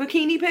liking these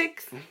bikini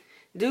pics?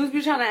 Dudes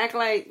be trying to act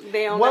like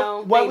they don't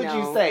know. What would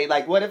you say?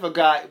 Like, what if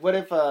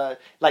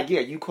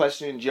you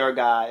questioned your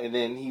guy and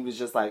then he was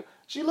just like,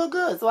 she looked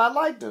good, so I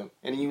liked him.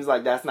 And he was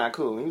like, that's not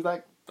cool. And he was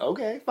like,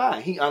 okay,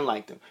 fine. He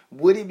unliked him.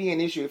 Would it be an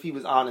issue if he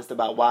was honest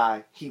about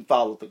why he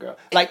followed the girl?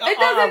 Like, it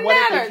doesn't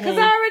matter, because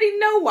I already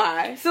know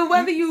why. So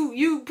whether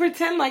you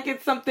pretend like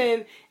it's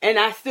something and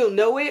I still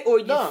know it, or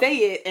you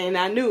say it and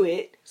I knew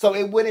it. So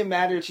it wouldn't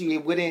matter to you.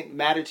 It wouldn't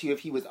matter to you if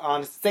he was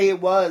honest. Say it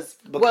was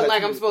because. Well,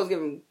 like I'm supposed to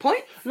give him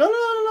points?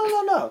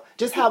 No.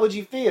 Just how would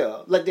you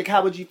feel? Like,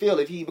 how would you feel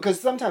if he? Because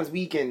sometimes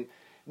we can,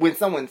 when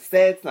someone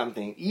said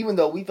something, even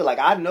though we feel like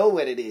I know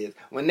what it is,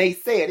 when they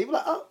say it, they be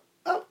like, oh,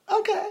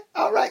 okay,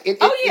 all right.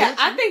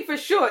 I think for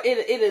sure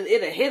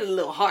it'll hit a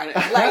little harder.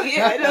 Like,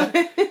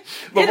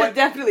 it'll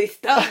definitely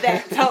stub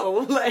that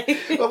toe. Like,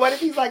 but what if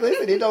he's like,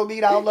 listen, it don't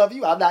mean I don't love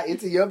you. I'm not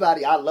into your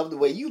body. I love the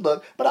way you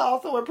look, but I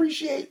also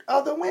appreciate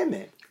other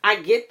women. I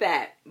get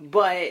that,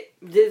 but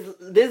there's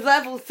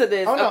levels to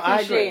this.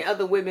 Appreciating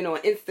other women on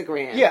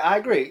Instagram. Yeah, I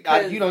agree.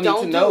 You don't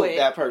need to know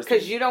that person,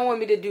 because you don't want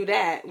me to do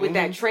that with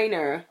that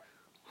trainer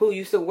who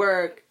used to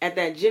work at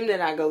that gym that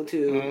I go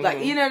to.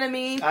 Like, you know what I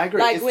mean? I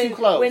agree. Like, it's too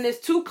close. When it's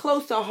too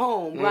close to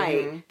home,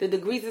 right? The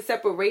degrees of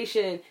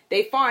separation,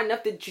 they far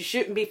enough that you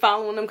shouldn't be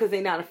following them because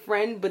they're not a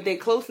friend, but they're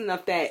close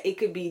enough that it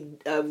could be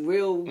a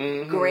real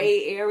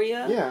gray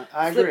area. Yeah,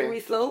 I agree. Slippery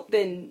slope,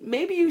 then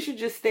maybe you should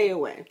just stay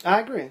away.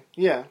 I agree.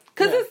 Yeah.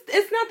 Because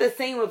it's not the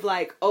same of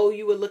like, oh,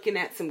 you were looking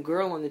at some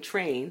girl on the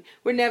train.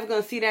 We're never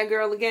going to see that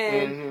girl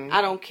again.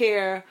 I don't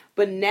care.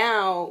 But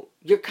now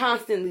you're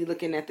constantly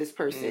looking at this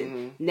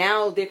person.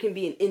 Now there can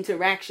be an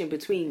interaction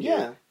between you.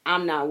 Yeah.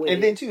 I'm not with it.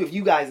 And then too, if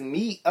you guys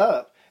meet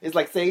up, it's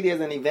like, say there's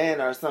an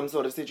event or some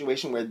sort of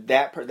situation where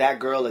that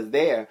girl is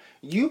there,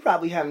 you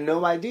probably have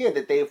no idea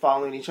that they're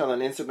following each other on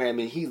Instagram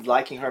and he's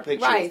liking her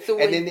pictures. Right. So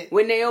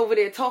when they over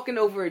there talking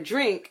over a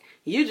drink,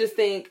 you just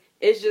think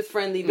it's just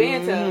friendly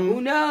banter.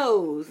 Who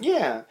knows?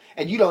 Yeah.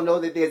 And you don't know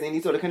that there's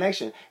any sort of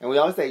connection. And we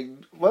always say,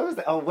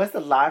 what's the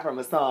line from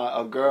a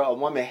song? A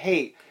woman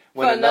hate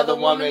when another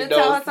woman to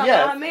tell her something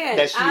about her man.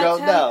 That she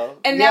don't know.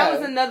 And that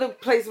was another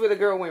place where the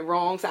girl went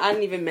wrong. So I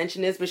didn't even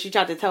mention this, but she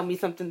tried to tell me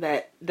something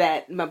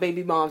that my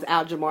baby mom's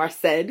Al Jamar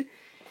said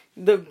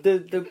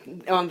the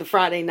on the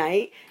Friday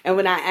night. And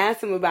when I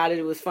asked him about it,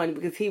 it was funny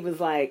because he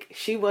was like,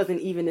 she wasn't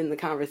even in the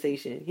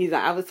conversation. He's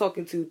like, I was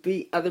talking to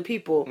 3 other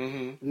people.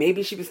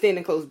 Maybe she was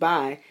standing close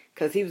by.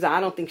 Because he was like, I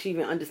don't think she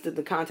even understood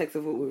the context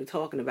of what we were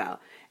talking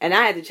about. And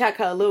I had to check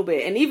her a little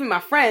bit. And even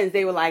my friends,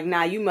 they were like,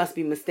 nah, you must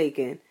be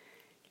mistaken.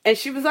 And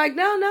she was like,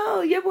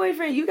 no, your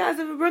boyfriend, you guys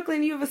live in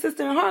Brooklyn, you have a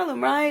sister in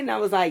Harlem, right? And I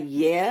was like,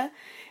 yeah.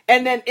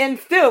 And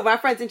still, my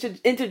friends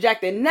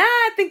interjected, nah,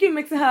 I think you're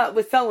mixing her up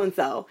with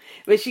so-and-so.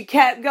 But she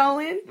kept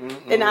going,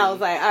 and I was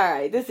like, all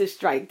right, this is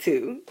strike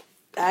 2.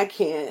 I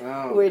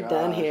can't. We're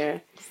done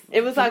here.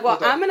 It was like, well,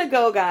 I'm going to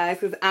go, guys,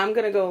 because I'm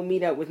going to go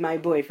meet up with my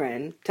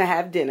boyfriend to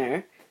have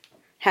dinner.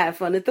 Have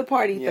fun at the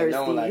party,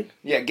 thirsty.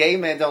 Gay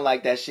men don't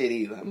like that shit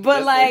either.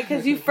 But like,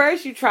 because you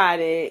tried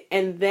it,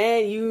 and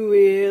then you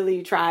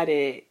really tried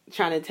it,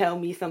 trying to tell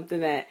me something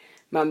that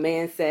my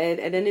man said,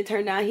 and then it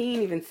turned out he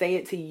didn't even say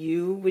it to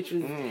you, which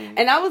was,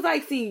 and I was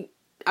like,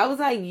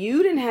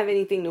 you didn't have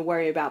anything to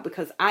worry about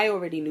because I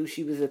already knew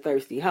she was a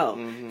thirsty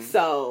hoe.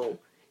 So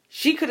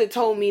she could have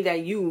told me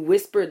that you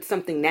whispered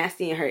something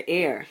nasty in her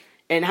ear,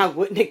 and I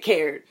wouldn't have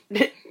cared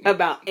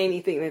about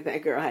anything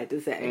that girl had to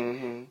say.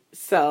 Mm-hmm.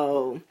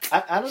 So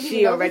I don't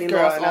she already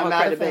lost all her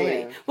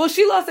credibility. Fan. Well,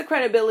 she lost the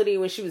credibility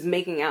when she was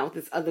making out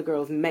with this other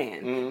girl's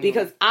man,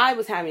 because I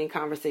was having a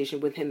conversation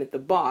with him at the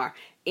bar,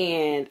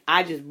 and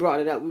I just brought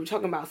it up. We were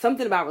talking about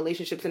something about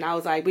relationships, and I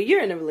was like, "But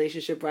you're in a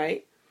relationship,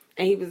 right?"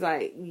 And he was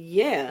like,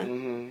 "Yeah."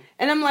 And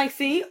I'm like,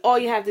 "See, all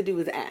you have to do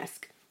is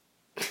ask."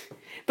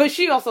 But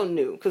she also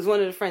knew, because one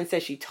of the friends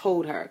said she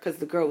told her, because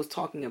the girl was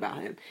talking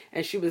about him.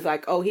 And she was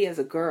like, "Oh, he has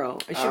a girl."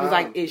 And she was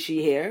like, "Is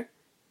she here?"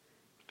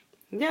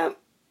 Yep.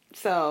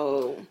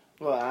 So...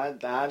 Well, I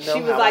know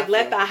she was like,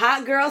 "Let the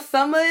hot girl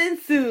summer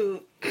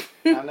ensue."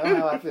 I know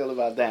how I feel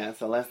about that,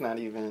 so let's not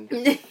even...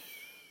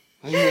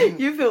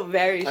 You feel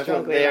very strongly I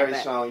feel very about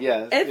that. strong,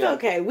 yes. It's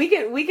okay. We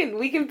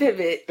can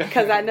pivot,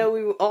 because I know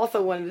we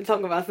also wanted to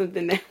talk about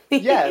something that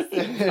yes. we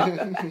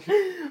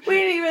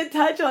didn't even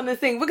touch on this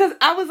thing, because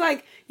I was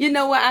like, you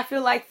know what? I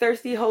feel like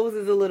Thirsty Hoes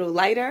is a little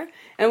lighter,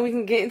 and we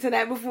can get into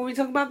that before we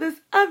talk about this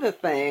other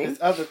thing. This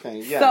other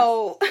thing, yes.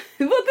 So,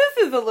 well, this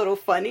is a little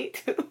funny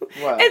too.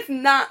 What? It's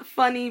not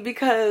funny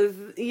because,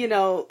 you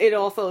know, it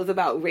also is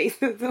about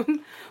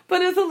racism,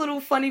 but it's a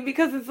little funny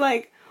because it's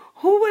like,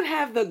 who would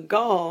have the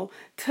gall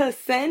to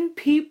send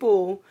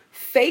people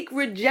fake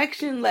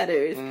rejection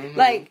letters,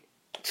 like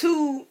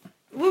to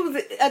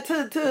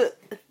to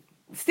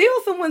steal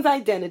someone's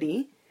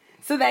identity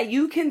so that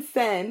you can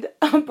send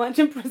a bunch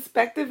of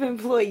prospective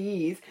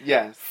employees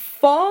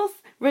false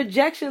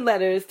rejection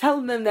letters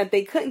telling them that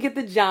they couldn't get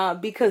the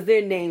job because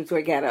their names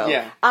were ghetto.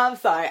 Yeah. I'm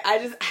sorry. I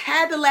just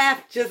had to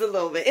laugh just a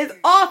little bit. It's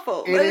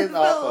awful, but it's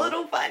awful. a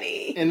little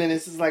funny. And then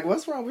it's just like,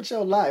 what's wrong with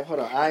your life? Hold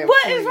on.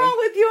 What is wrong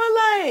with your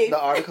life? The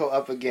article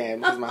up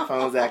again because my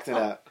phone's acting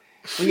up.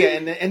 Yeah,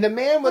 and the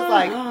man was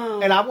like,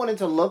 and I wanted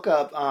to look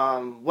up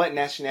what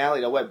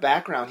nationality or what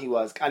background he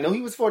was. I know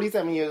he was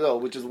 47 years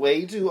old, which is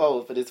way too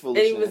old for this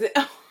foolishness. And he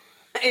was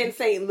in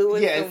St.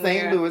 Louis. Yeah, somewhere.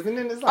 in St. Louis. And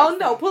then it's like, oh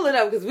no, pull it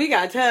up because we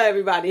gotta tell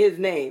everybody his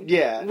name.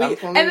 Yeah.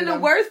 And then the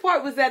worst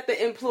part was that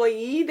the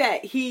employee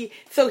that he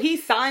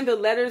signed the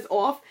letters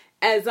off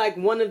as like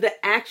one of the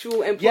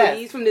actual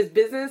employees from this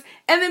business,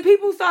 and then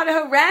people started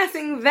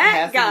harassing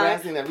that guy.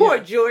 Them, poor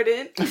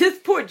Jordan. This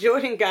poor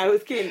Jordan guy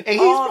was getting and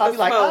he's all probably the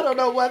like, smoke. I don't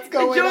know what's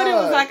going on. And Jordan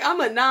was like, "I'm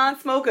a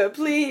non-smoker,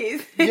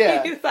 please."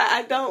 Yeah. He's like,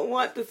 "I don't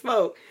want the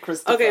smoke."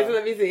 Christopher. Okay, so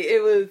let me see.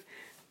 It was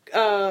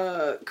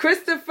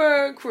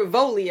Christopher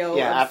Crivolio.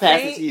 Yeah, I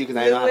passed it to you because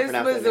I know how to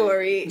pronounce it.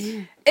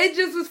 Missouri. It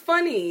just was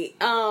funny.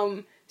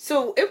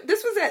 So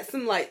this was at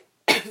some like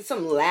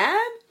some lab.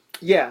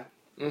 Yeah.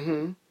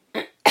 Mm-hmm.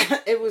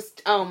 It was,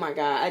 oh my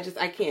God,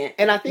 I can't.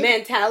 And I think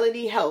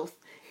Mentality Health.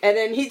 And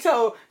then he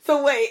told,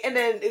 and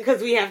then,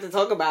 because we have to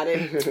talk about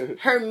it,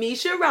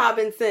 Hermisha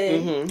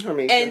Robinson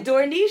Hermisha. and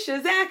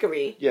Dornisha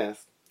Zachary.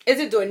 Yes. Is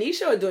it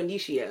Dornisha or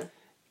Dornicia?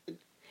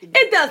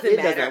 It doesn't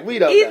matter. We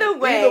don't Either know.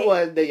 way,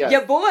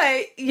 Either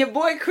one, your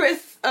boy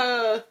Chris,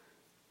 what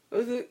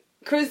was it?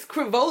 Chris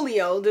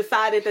Crivolio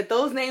decided that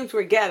those names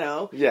were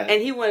ghetto,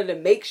 and he wanted to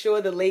make sure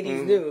the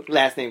ladies knew.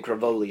 Last name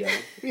Crivolio.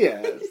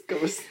 Yeah.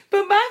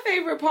 But my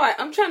favorite part,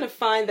 I'm trying to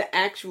find the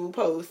actual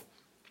post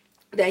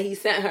that he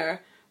sent her.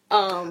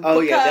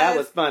 That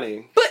was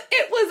funny. But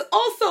it was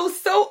also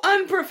so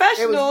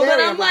unprofessional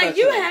that I'm like,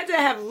 you had to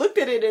have looked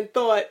at it and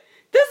thought,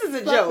 this is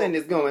a joke. Something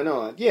is going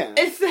on. Yeah.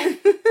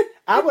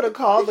 I would have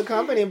called the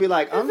company and be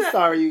like, I'm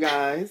sorry, you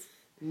guys.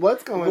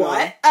 What's going on?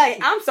 What? Hey,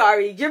 I'm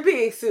sorry. You're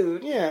being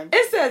sued. Yeah.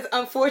 It says,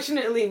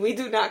 unfortunately, we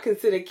do not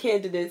consider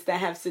candidates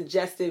that have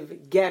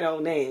suggestive ghetto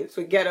names,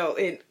 with ghetto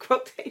in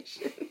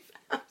quotations.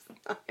 I'm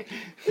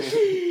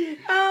sorry.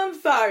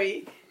 I'm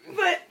sorry.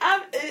 But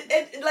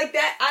like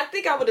that, I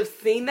think I would have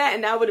seen that,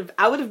 and I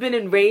would have been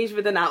enraged,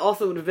 but then I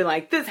also would have been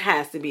like, this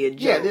has to be a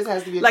joke. Yeah, this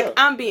has to be a joke. joke.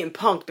 I'm being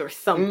punked or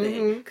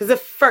something. Because the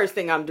first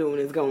thing I'm doing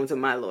is going to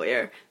my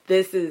lawyer.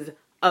 This is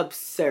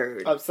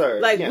absurd.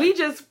 Like, we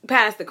just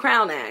passed the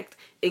Crown Act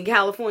in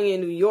California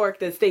and New York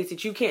that states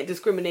that you can't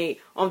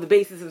discriminate on the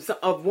basis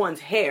of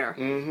one's hair.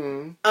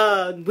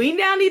 We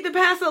now need to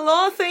pass a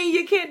law saying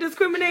you can't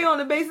discriminate on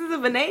the basis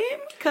of a name?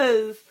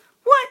 Because,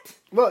 what?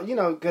 Well,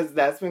 because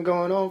that's been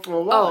going on for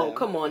a while. Oh,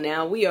 come on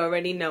now. We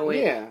already know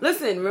it. Yeah.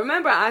 Listen,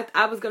 remember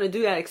I was going to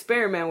do that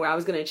experiment where I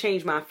was going to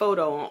change my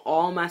photo on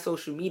all my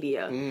social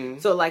media.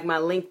 So, like, my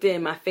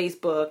LinkedIn, my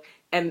Facebook,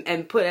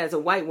 and put as a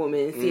white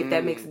woman and see if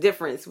that makes a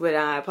difference when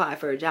I apply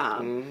for a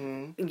job.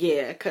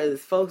 Yeah,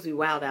 because folks be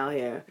wild out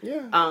here.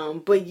 Yeah.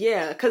 But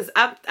yeah, because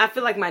I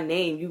feel like my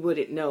name, you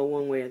wouldn't know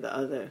one way or the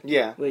other.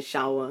 Yeah. With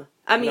Shawa.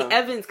 I mean,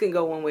 Evans can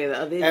go one way or the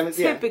other. Evans,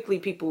 typically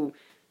people,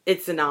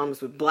 it's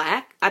synonymous with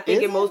black, I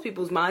think, in most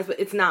people's minds, but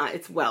it's not.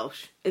 It's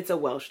Welsh. It's a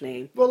Welsh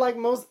name. Well, like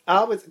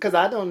because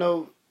I don't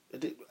know.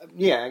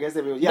 Yeah, I guess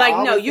everyone. Yeah,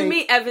 like, no, you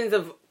meet Evans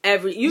of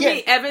every. You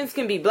meet Evans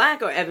can be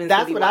black or Evans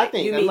can be white. That's what I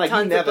think. You meet like,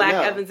 tons of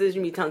black Evanses.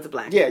 You meet tons of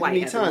black. Yeah, white you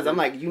meet Evanses. tons. I'm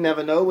like, you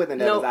never know with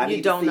an Evans. No,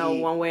 you don't know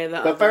one way or the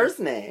other. The first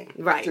name,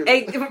 right?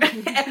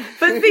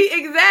 But see,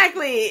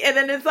 exactly. And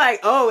then it's like,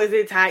 oh, is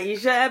it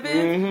Taisha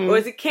Evans or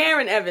is it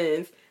Karen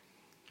Evans?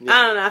 Yeah.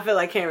 I don't know. I feel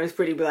like Karen's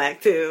pretty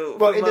black too.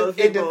 Well,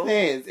 it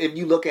depends. If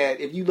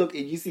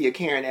you see a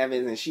Karen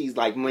Evans and she's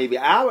like maybe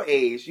our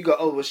age, you go,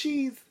 oh,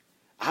 well,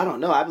 I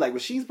don't know. I'd be like, well,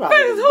 she's probably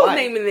who's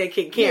naming their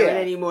kid Karen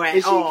anymore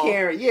at all?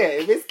 Karen? Yeah,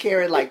 if it's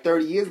Karen like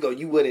 30 years ago,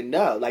 you wouldn't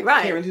know. Like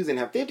Karen who's in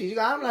her 50s, you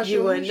go, I'm not sure.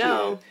 You wouldn't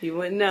know. You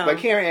wouldn't know. But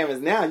Karen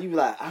Evans now, you'd be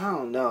like, I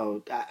don't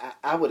know.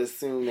 I would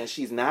assume that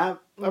she's not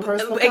a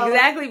person of color.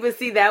 Exactly, but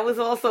see, that was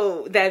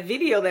also that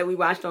video that we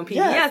watched on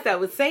PBS that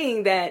was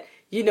saying that,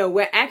 you know,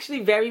 we're actually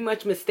very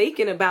much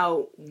mistaken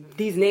about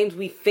these names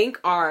we think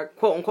are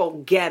quote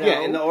unquote ghetto.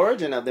 Yeah, and the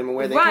origin of them and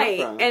where they come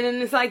from. And then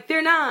it's like,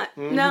 they're not.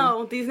 Mm-hmm.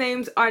 No, these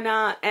names are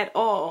not at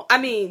all. I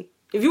mean,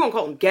 if you want to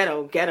call them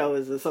ghetto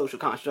is a social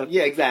construct.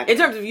 Yeah, exactly.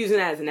 In terms of using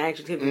that as an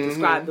adjective to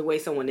describe the way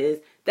someone is,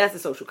 that's a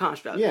social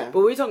construct. Yeah. But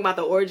when we're talking about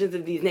the origins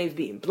of these names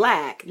being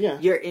black,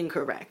 you're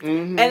incorrect.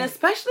 Mm-hmm. And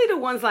especially the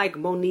ones like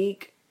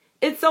Monique.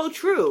 It's so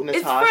true. Natasha.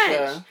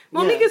 It's French.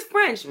 Monique is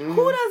French. Mm-hmm.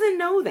 Who doesn't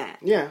know that?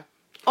 Yeah.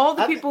 All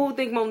the people who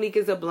think Monique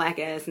is a black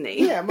ass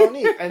name. Yeah,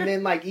 Monique. And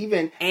then like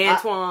even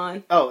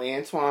Antoine.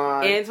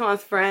 Antoine.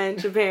 Antoine's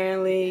French,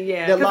 apparently.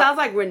 Yeah. Because I was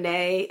like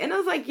Renee. And I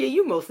was like, yeah,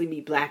 you mostly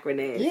meet black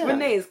Renee. Yeah.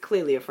 Renee is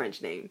clearly a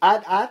French name.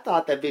 I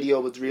thought that video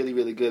was really,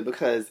 really good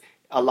because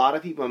a lot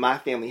of people in my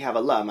family have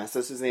a love. My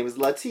sister's name is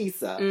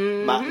Latisa.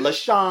 My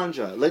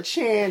LaShandra,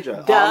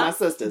 LaChandra. All my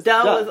sisters.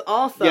 Was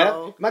also.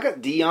 Yeah. My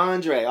God,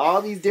 DeAndre.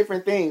 All these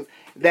different things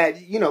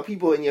that, you know,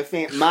 people in your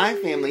my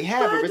family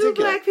have in particular.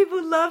 Do black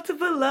people love to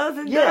put loves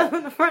and doves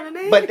in the front of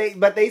names?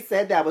 But they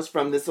said that was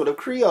from this sort of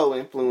Creole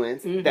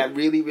influence that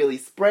really, really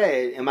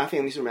spread. And my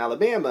family's from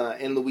Alabama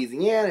and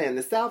Louisiana and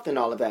the South and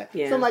all of that.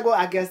 Yeah. So I'm like, well,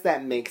 I guess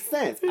that makes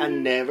sense. I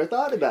never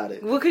thought about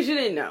it. Well, because you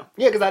didn't know.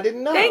 Yeah, because I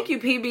didn't know. Thank you,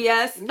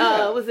 PBS.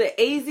 Yeah. Was it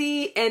AZ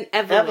and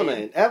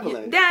Evelyn?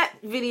 Evelyn. That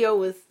video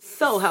was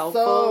so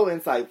helpful. So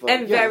insightful.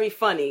 And very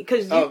funny.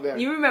 Because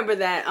you remember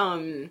that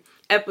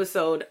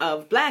episode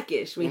of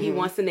Blackish when he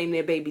wants to name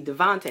their baby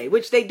Devontae,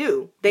 which they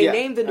do. They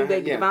named the new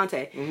baby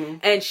Devontae. Mm-hmm.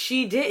 And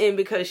she didn't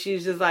because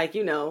she's just like,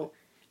 you know,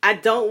 I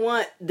don't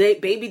want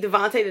baby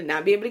Devontae to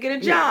not be able to get a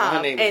job. Yeah,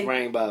 her name is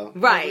Rainbow.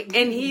 Right.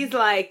 And he's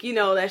like, you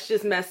know, that's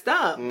just messed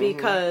up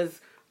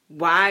because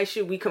why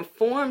should we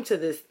conform to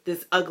this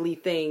ugly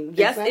thing?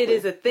 Yes, it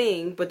is a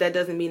thing, but that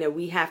doesn't mean that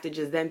we have to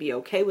just then be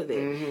okay with it.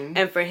 Mm-hmm.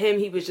 And for him,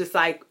 he was just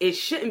like, it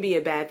shouldn't be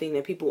a bad thing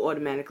that people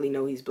automatically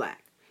know he's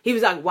black. He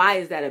was like, why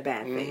is that a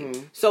bad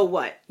thing? So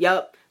what?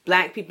 Yup.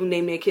 Black people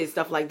name their kids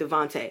stuff like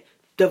Devontae.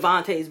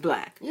 Devontae's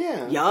black.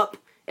 Yeah. Yup.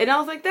 And I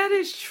was like, that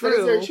is true. That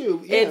is very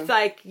true. Yeah. It's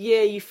like,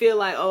 you feel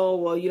like, oh,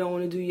 well, you don't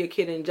want to do your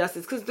kid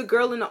injustice. Because the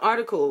girl in the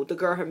article, the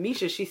girl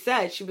Hermisha, she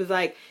said, she was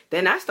like,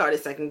 then I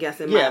started second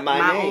guessing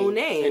my own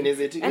name. And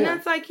is it and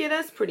that's like,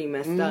 that's pretty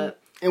messed up.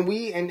 And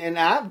and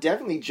I've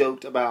definitely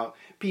joked about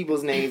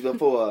people's names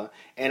before.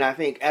 And I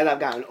think as I've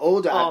gotten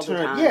older, I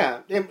turned,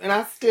 and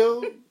I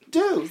still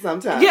do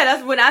sometimes. Yeah,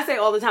 that's when I say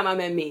all the time, I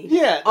meant me.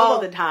 Yeah.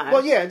 All the time.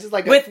 Well, yeah, just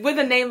like with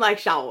a name like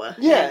Shawa.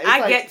 Yeah.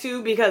 I get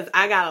to because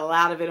I got a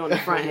lot of it on the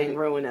front end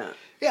growing up.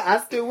 Yeah, I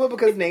still will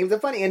because names are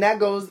funny. And that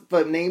goes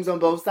for names on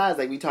both sides.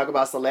 Like we talk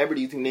about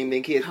celebrities who name their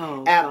kids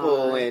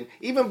Apple and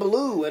even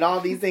Blue and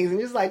all these things. And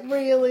just like,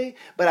 really?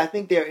 But I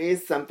think there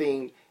is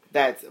something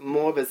that's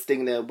more of a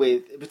stigma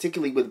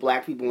particularly with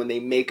black people when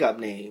they make up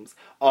names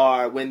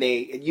or when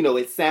they, you know,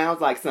 it sounds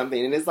like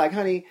something and it's like,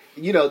 honey,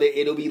 you know,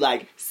 it'll be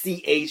like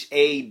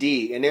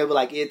CHAD and they'll be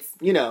like, it's,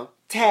 you know,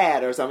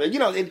 Tad or something, you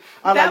know.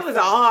 That was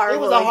a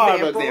horrible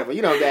example.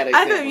 You know, that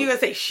example. I thought you were going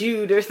to say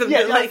shoot or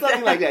something like that.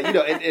 Something like that, you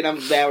know, and I'm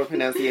bad with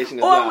pronunciation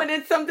as or well. Or when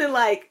it's something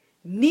like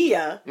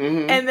Nia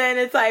and then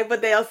it's like,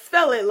 but they'll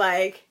spell it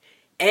like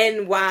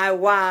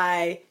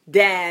NYY-EHE.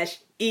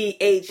 And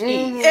it's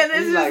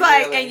just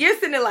like really? And you're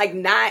sitting there like,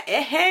 nah,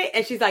 hey,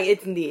 and she's like,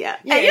 it's Nia.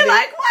 Yeah, and you're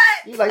like,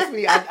 what? You're like,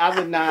 sweetie, I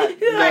would not.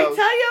 You're like,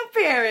 tell your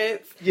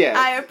parents,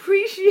 I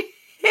appreciate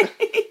that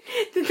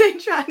they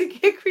trying to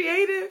get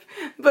creative,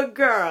 but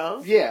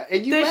girl,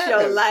 and you this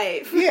your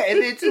life. Yeah,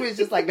 and then too, it's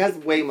just like, that's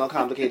way more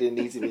complicated than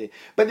it needs to be.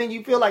 But then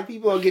you feel like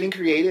people are getting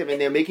creative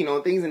and they're making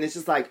own things, and it's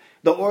just like,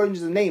 the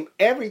origins of the name,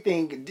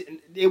 everything,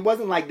 it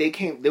wasn't like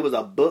there was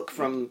a book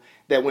from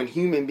that when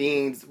human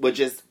beings were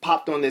just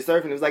popped on this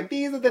earth and it was like,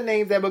 these are the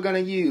names that we're going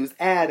to use,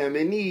 Adam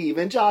and Eve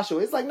and Joshua.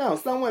 It's like, no,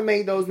 someone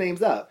made those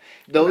names up.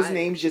 Those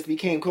names just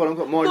became quote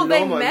unquote more normal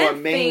and more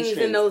mainstream. Things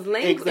in those in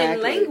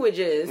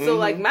languages. So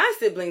like my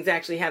siblings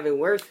actually have it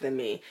worse than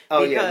me.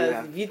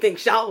 Because if you think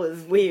Shaw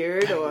was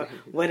weird or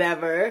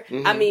whatever,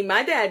 I mean,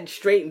 my dad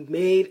straight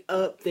made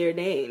up their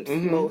names,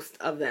 most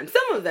of them.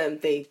 Some of them,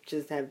 they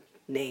just have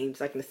names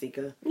like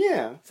Nasika.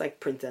 Yeah. It's like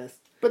princess.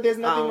 But there's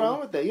nothing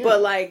wrong with that. Yeah.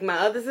 But like my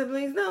other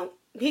siblings, no.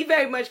 He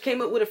very much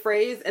came up with a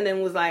phrase and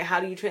then was like, how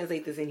do you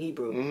translate this in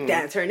Hebrew?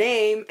 That's her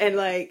name. And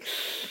like,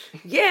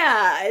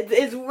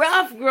 it's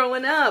rough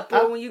growing up.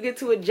 Or when you get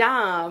to a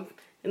job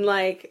and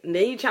like, and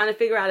then you're trying to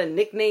figure out a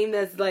nickname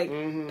that's like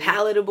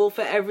palatable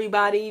for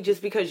everybody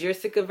just because you're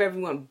sick of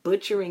everyone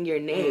butchering your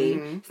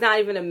name. It's not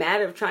even a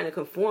matter of trying to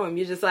conform.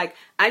 You're just like,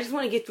 I just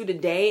want to get through the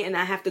day and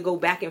I have to go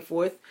back and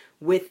forth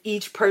with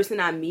each person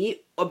I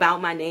meet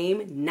about my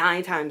name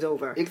 9 times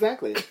over.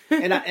 Exactly.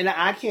 And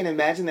I can't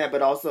imagine that,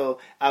 but also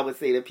I would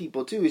say to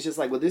people too, it's just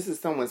like, well, this is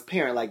someone's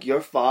parent. Like,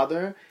 your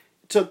father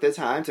took the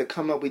time to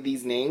come up with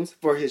these names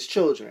for his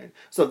children.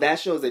 So that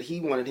shows that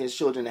he wanted his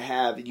children to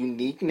have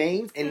unique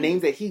names and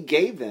names that he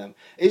gave them.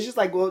 It's just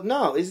like, well,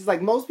 no, it's just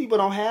like most people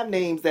don't have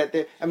names that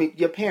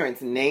your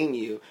parents name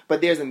you,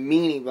 but there's a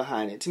meaning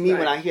behind it. To me,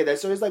 when I hear that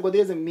story, it's like, well,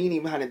 there's a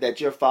meaning behind it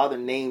that your father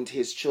named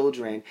his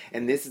children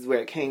and this is where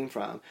it came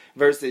from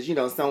versus,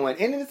 someone,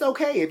 and it's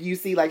okay if you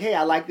see like, hey,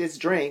 I like this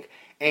drink.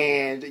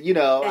 And,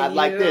 I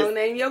like this. You go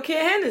name your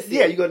kid Hennessy.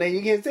 Yeah, you go name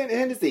your kid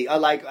Hennessy. Or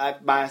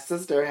like my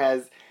sister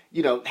has,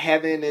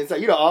 heaven and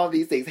so, all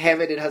these things.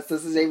 Heaven and her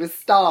sister's name is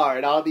Star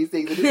and all these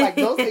things. And it's like,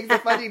 those things are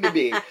funny to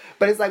me.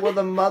 But it's like, well,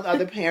 the mother or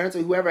the parents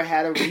or whoever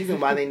had a reason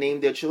why they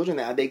named their children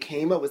that. They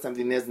came up with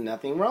something. There's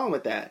nothing wrong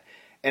with that.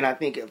 And I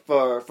think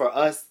for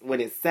us, when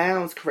it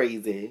sounds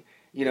crazy,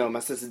 my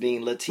sister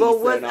being Leticia.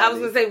 Well, I was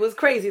going to say, what's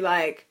crazy?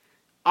 Like,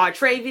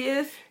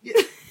 Artravius?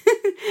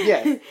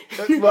 Yeah.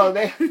 Well,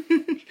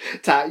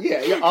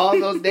 yeah, all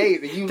those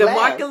names.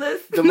 DeMarculus?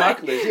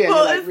 DeMarculus, yeah.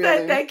 Well, like, it's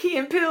really? that Key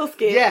and Peele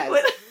skit. Yes.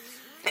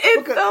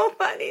 It's so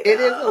funny, though. It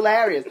is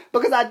hilarious.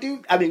 Because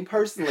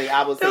personally,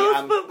 I will say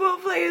those football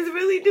players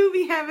really do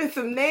be having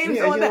some names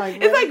on that.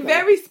 Like, it's like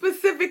very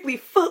specifically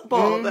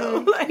football,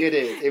 though. Like, it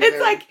is.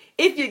 It's like,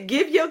 if you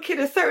give your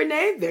kid a certain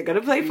name, they're going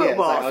to play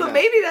football. Yeah, like, so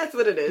maybe that's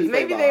what it is.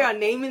 Maybe they are ball.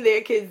 naming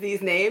their kids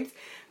these names.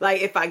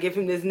 Like, if I give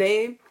him this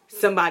name,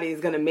 somebody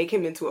is going to make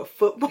him into a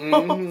football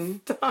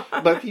star.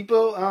 But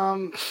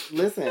people,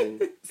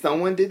 listen,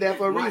 someone did that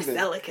for a reason.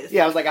 Marcellicus.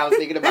 Yeah, I was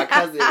thinking of my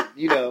cousin,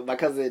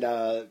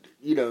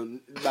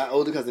 my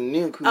older cousin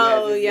Nuke, who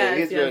has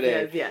his real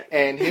name. Yes.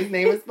 And his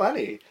name is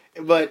funny.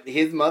 But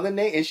his mother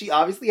name, and she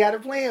obviously had a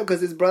plan because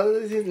his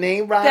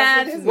name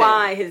rhymes with his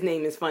why name. his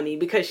name is funny,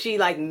 because she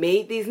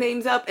made these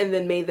names up and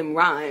then made them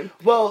rhyme.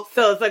 Well,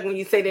 so it's like when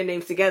you say their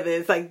names together,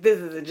 it's like, this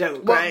is a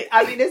joke, right?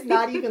 It's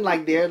not even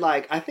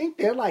like I think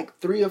they're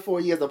 3 or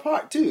 4 years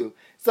apart too.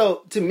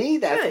 So to me,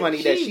 that's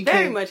funny that she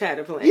very much had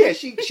a plan. Yeah,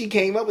 she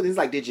came up with it. It's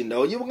like, did you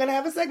know you were gonna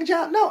have a second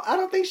child? No, I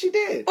don't think she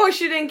did. Or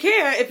she didn't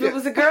care. If it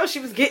was a girl,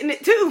 she was getting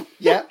it too.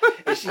 Yeah,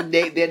 and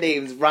their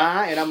names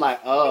rhyme, and I'm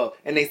like, oh,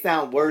 and they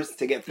sound worse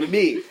to get for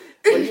me.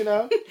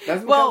 But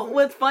that's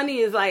what's funny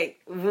is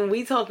when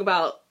we talk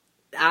about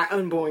our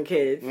unborn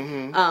kids,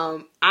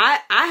 I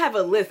have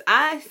a list.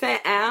 I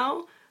sent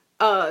Al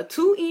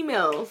 2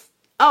 emails.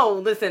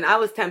 Oh, listen, I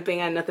was temping.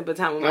 I had nothing but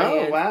time on my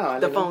hands. Wow.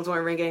 The phones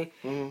weren't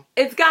ringing.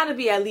 It's got to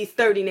be at least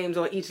 30 names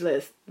on each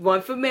list.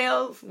 One for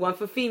males, one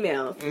for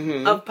females,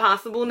 of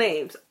possible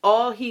names,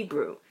 all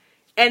Hebrew.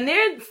 And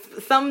there's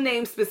some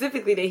names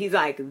specifically that he's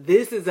like,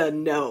 this is a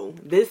no.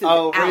 This is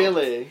out.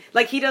 Really?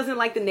 Like, he doesn't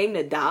like the name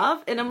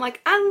Nadav. And I'm like,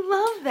 I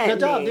love that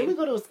Nadav, name. Did we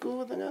go to a school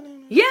with that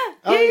name? Yeah.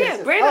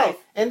 Very nice.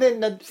 And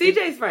then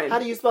CJ's friend. How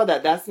do you spell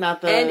that? That's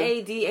not the...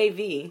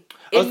 Nadav.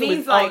 It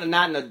means like...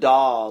 not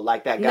Nadal,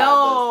 like that guy.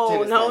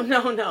 No.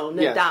 Nadav.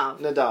 Yes,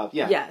 Nadav,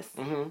 yeah. Yes.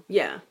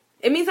 Yeah.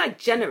 It means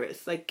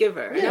generous,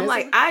 giver. And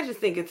I'm I just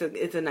think it's a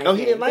nice name.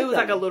 He didn't like There was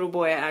that. a little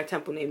boy at our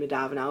temple named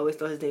Nadav, and I always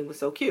thought his name was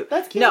so cute.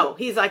 That's cute. No,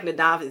 he's like,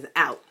 Nadav is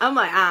out. I'm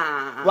like,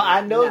 Well,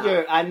 I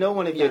know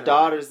one of your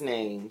daughter's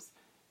names.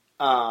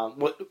 Not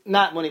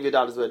one of your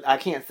daughters, but I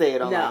can't say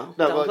it online.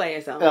 No, don't play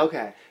yourself.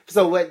 Okay.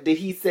 So what did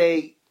he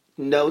say?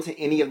 No to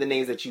any of the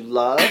names that you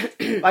loved?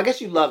 I guess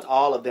you loved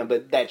all of them,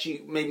 but that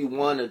you maybe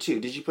 1 or 2.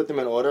 Did you put them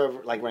in order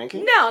of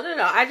ranking? No.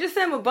 I just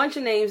sent him a bunch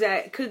of names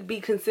that could be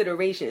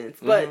considerations.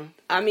 But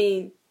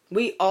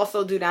we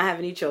also do not have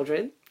any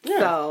children,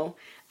 so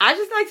I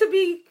just like to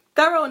be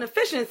thorough and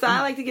efficient. So I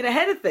like to get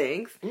ahead of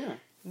things. Yeah.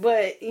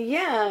 But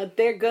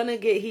they're gonna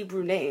get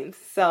Hebrew names,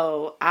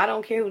 so I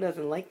don't care who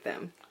doesn't like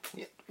them.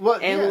 Yeah. Well,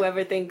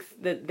 whoever thinks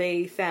that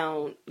they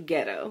sound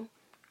ghetto.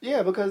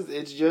 Yeah, because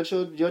it's your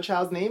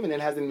child's name and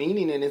it has a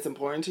meaning and it's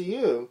important to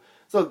you.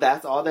 So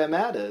that's all that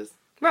matters.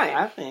 Right.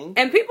 I think.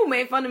 And people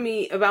made fun of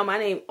me about my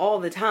name all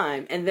the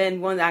time. And then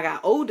when I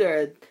got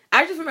older,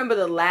 I just remember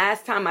the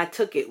last time I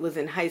took it was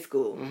in high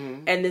school.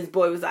 And this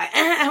boy was like,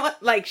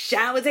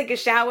 take a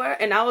shower.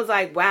 And I was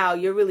like, wow,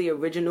 you're really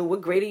original.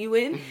 What grade are you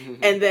in?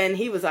 And then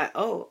he was like,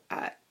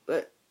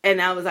 and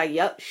I was like,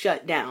 yep,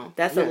 shut down.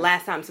 That's the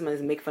last time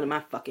somebody's making fun of my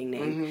fucking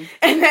name.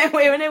 And that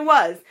way when it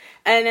was.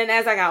 And then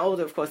as I got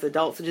older, of course,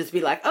 adults would just be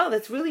like, oh,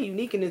 that's really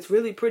unique and it's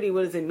really pretty.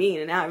 What does it mean?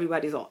 And now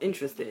everybody's all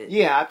interested.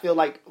 Yeah, I feel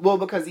like,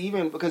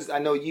 because I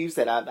know you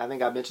said, I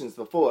think I mentioned this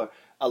before,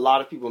 a lot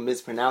of people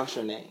mispronounce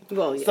your name.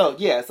 Well,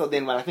 yeah. So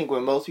then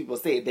when most people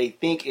say it, they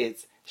think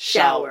it's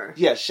shower.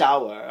 Yeah,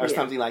 shower or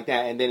something like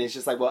that. And then it's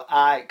just like,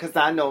 because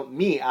I know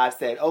me, I've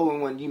said,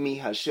 and when you meet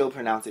her, she'll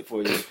pronounce it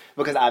for you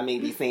because I may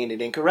be saying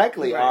it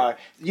incorrectly or,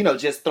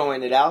 just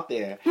throwing it out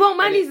there. Well,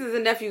 my nieces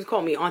and nephews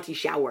call me Auntie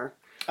Shower.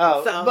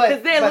 Oh, so,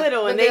 because they're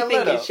little and they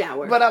think it's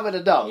shower. But I'm an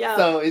adult,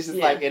 so it's just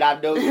and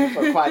I've known you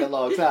for quite a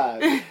long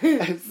time.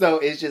 So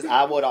it's just,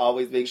 I would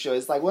always make sure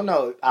it's like, well,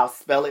 no, I'll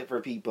spell it for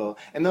people.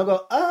 And they'll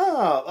go,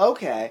 oh,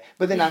 okay.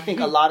 But then I think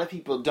a lot of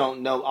people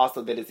don't know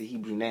also that it's a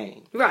Hebrew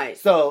name. Right.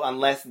 So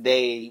unless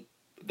they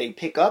they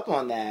pick up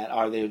on that,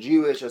 or they're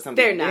Jewish or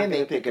something, They're not then they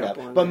gonna pick it up.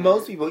 on But that.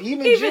 most people,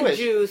 even Jews don't pick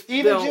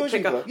people, up.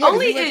 yeah, 'cause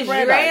Only we went to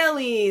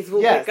Brandeis. Israelis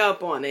will pick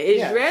up on it.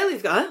 Yeah.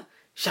 Israelis go, huh?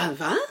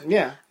 Shalva?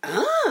 Yeah.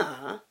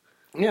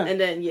 Yeah. And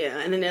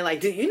then they're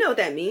like, do you know what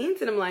that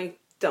means? And I'm like,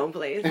 don't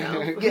play yourself.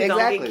 Yeah, exactly.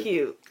 Don't get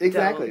cute.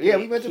 Exactly. Don't Yeah,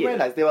 get we went to cute.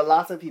 Brandeis. There were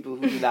lots of people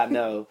who did not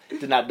know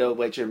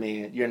what your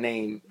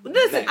name.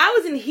 Listen, meant. I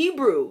was in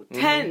Hebrew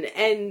 10,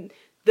 and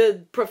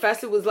the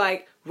professor was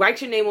like,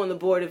 write your name on the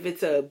board if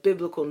it's a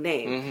biblical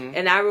name.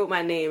 And I wrote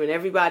my name, and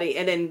everybody,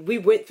 and then we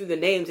went through the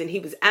names, and he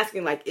was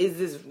asking, like, is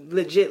this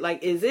legit?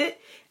 Like, is it?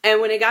 And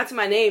when it got to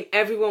my name,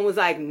 everyone was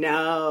like,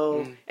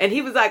 no. And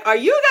he was like, are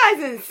you guys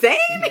insane?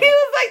 He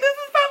was like, this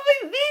is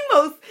probably the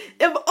most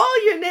of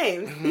all your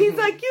names. He's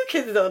like, you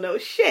kids don't know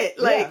shit.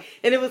 Like,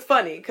 and it was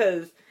funny,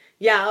 because,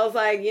 yeah, I was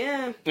like,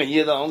 yeah. And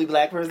you're the only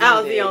black person?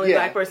 I was the only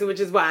black person, which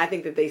is why I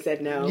think that they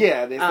said no.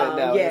 Yeah, they said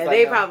no. Yeah, like,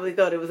 they no. probably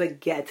thought it was a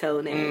ghetto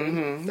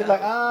name. So. They're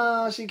like,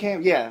 oh, she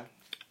can't, yeah.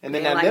 And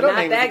then that like, middle not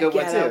name is a good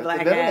one, ghetto too. black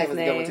The middle ass name is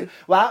a good one, too.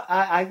 Well,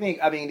 I think,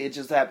 it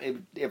just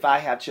happens, if I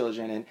have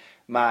children, and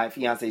my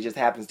fiance just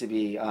happens to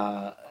be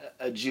a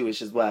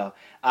Jewish as well,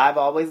 I've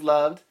always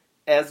loved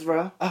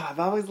Ezra. Oh, I've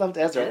always loved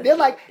Ezra. They're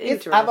like,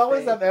 I've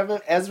always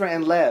loved Ezra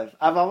and Lev.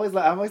 I've always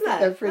thought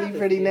they're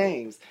pretty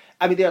names.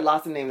 I mean, there are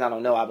lots of names I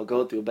don't know I would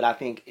go through, but I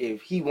think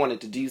if he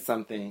wanted to do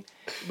something,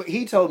 but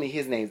he told me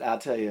his names, I'll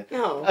tell you.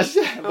 No.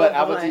 But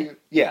I would do,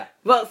 yeah.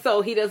 Well,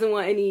 so he doesn't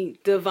want any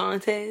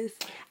Devontaes?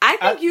 I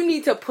think you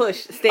need to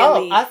push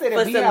Stanley. I said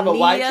if we have a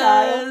white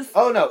child.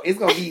 Oh no, it's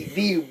gonna be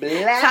the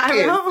blackest.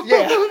 Tyrone.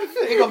 Yeah,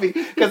 it's gonna be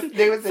because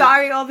they would say.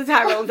 Sorry, all the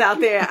Tyrones out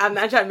there. I'm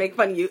not trying to make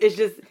fun of you. It's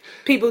just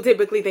people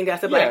typically think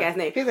that's a black ass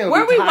name.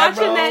 Were we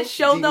watching that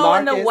show though,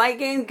 and the white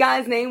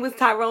guy's name was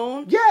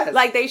Tyrone? Yes.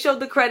 Like they showed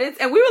the credits,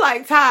 and we were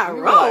like, Tyrone.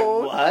 We were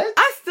like, what?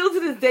 I still to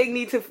this day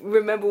need to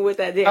remember what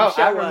that damn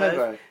show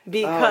was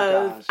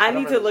because I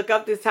need to look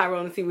up this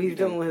Tyrone and see what he's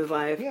doing with his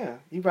life. Yeah,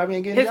 you probably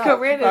ain't getting his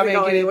career didn't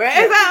go anywhere.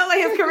 It sounds like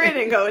his career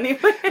didn't go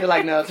anywhere. They're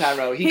like, no,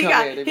 Tyrone. He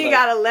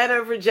got a letter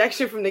of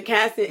rejection from the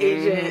casting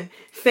agent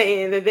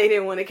saying that they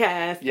didn't want to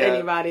cast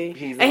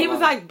anybody. And he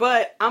was like,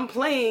 but I'm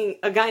playing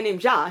a guy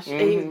named Josh.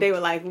 And they were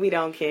like, we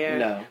don't care.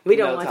 No, we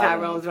don't want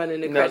Tyrone's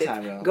running the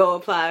credits. Go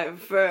apply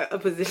for a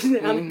position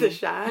at the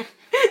Shy.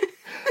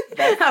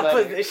 A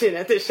position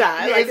at the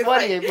Shy. Yeah, like it's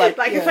funny. It's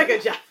like a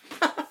job.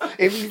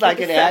 If he's like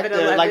an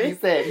actor, like you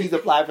said, he's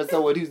applied for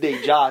someone who's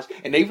named Josh,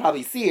 and they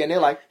probably see it, and they're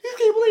like, you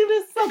can't believe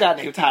this? Some guy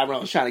named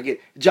Tyrone's trying to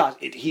get Josh.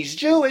 He's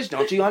Jewish,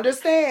 don't you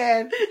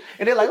understand?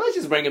 And they're like, let's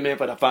just bring him in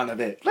for the fun of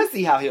it. Let's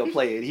see how he'll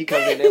play it. He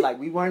comes in, they're like,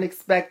 we weren't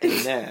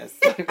expecting this.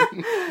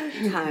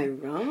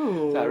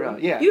 Tyrone,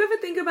 yeah. You ever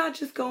think about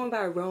just going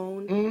by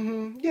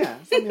Roan? Yeah,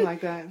 something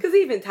like that. Because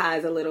even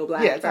Ty's a little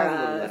black. Yeah, Ty's a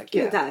little black.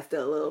 Yeah. Ty's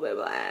still a little bit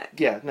black.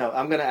 Yeah, no,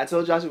 I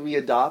told Josh if we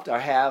adopt or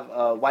have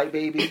a white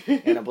baby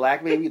and a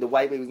black baby, the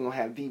white baby's gonna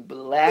have the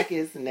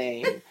blackest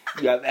name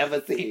you have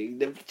ever seen.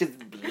 They're just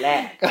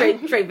black.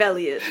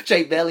 Trevelius.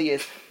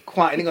 Trevelius.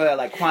 They're gonna have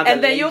like Quanta.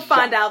 And then you'll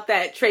find out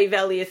that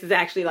Trevelius is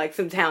actually like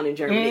some town in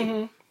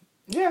Germany.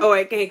 Yeah. Or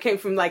it came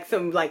from like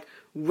some like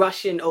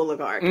Russian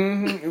oligarch.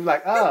 You're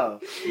like, oh,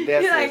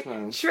 that's like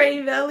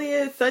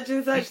Trevelius such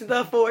and such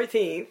the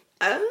 14th.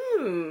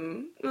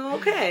 Oh,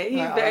 okay.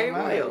 He's very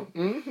royal.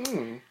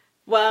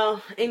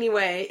 Well,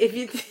 anyway, if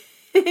you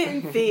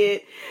didn't see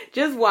it,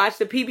 just watch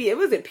the PBS.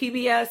 Was it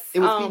PBS? It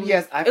was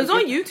PBS. It was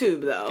on YouTube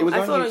though.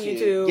 I saw it on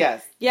YouTube.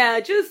 Yes. Yeah,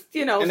 just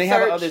and they search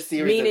have other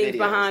series meanings of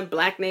behind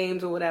black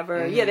names or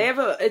whatever. Yeah, they have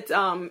it's AZ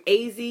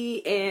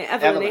and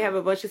Evelyn. They have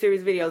a bunch of series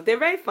of videos. They're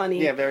very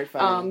funny. Yeah, very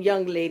funny.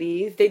 Young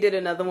ladies. They did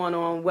another one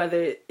on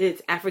whether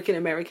it's African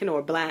American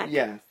or black.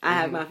 Yes. I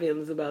have my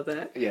feelings about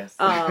that. Yes.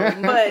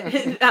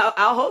 But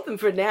I'll hold them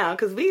for now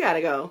because we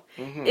gotta go.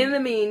 In the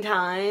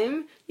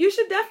meantime, you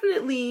should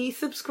definitely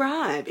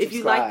subscribe. If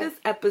you like this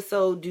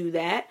episode, do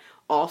that.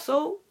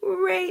 Also,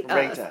 rate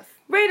us.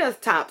 Rate us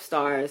top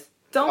stars.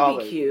 Don't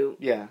be cute.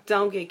 Yeah.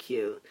 Don't get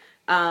cute.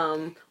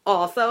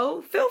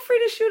 Also, feel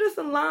free to shoot us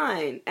a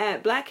line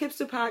at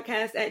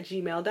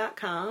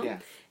blackhipsterpodcast@gmail.com.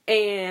 Yes.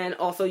 And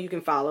also, you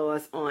can follow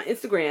us on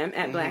Instagram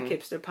at Black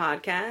Hipster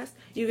Podcast.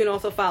 You can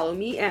also follow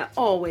me at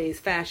Always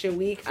Fashion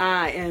Week.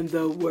 I am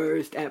the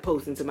worst at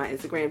posting to my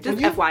Instagram. Just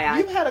FYI.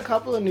 You've had a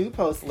couple of new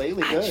posts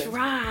lately. Good. I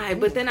try,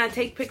 but then I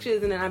take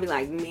pictures and then I be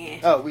like,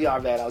 man. Oh, we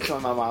are bad. I was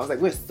telling my mom, I was like,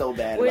 we're so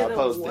bad about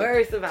posting. We're the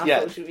worst about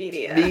social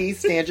media. Me,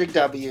 Standrick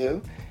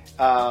W.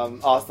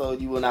 Also,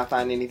 you will not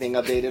find anything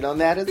updated on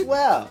that as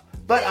well.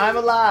 But I'm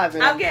alive.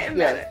 And I'm getting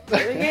better.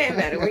 We're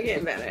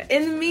getting better.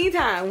 In the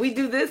meantime, we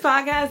do this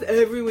podcast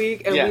every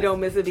week and we don't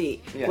miss a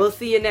beat. Yeah. We'll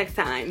see you next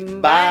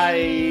time.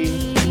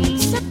 Bye.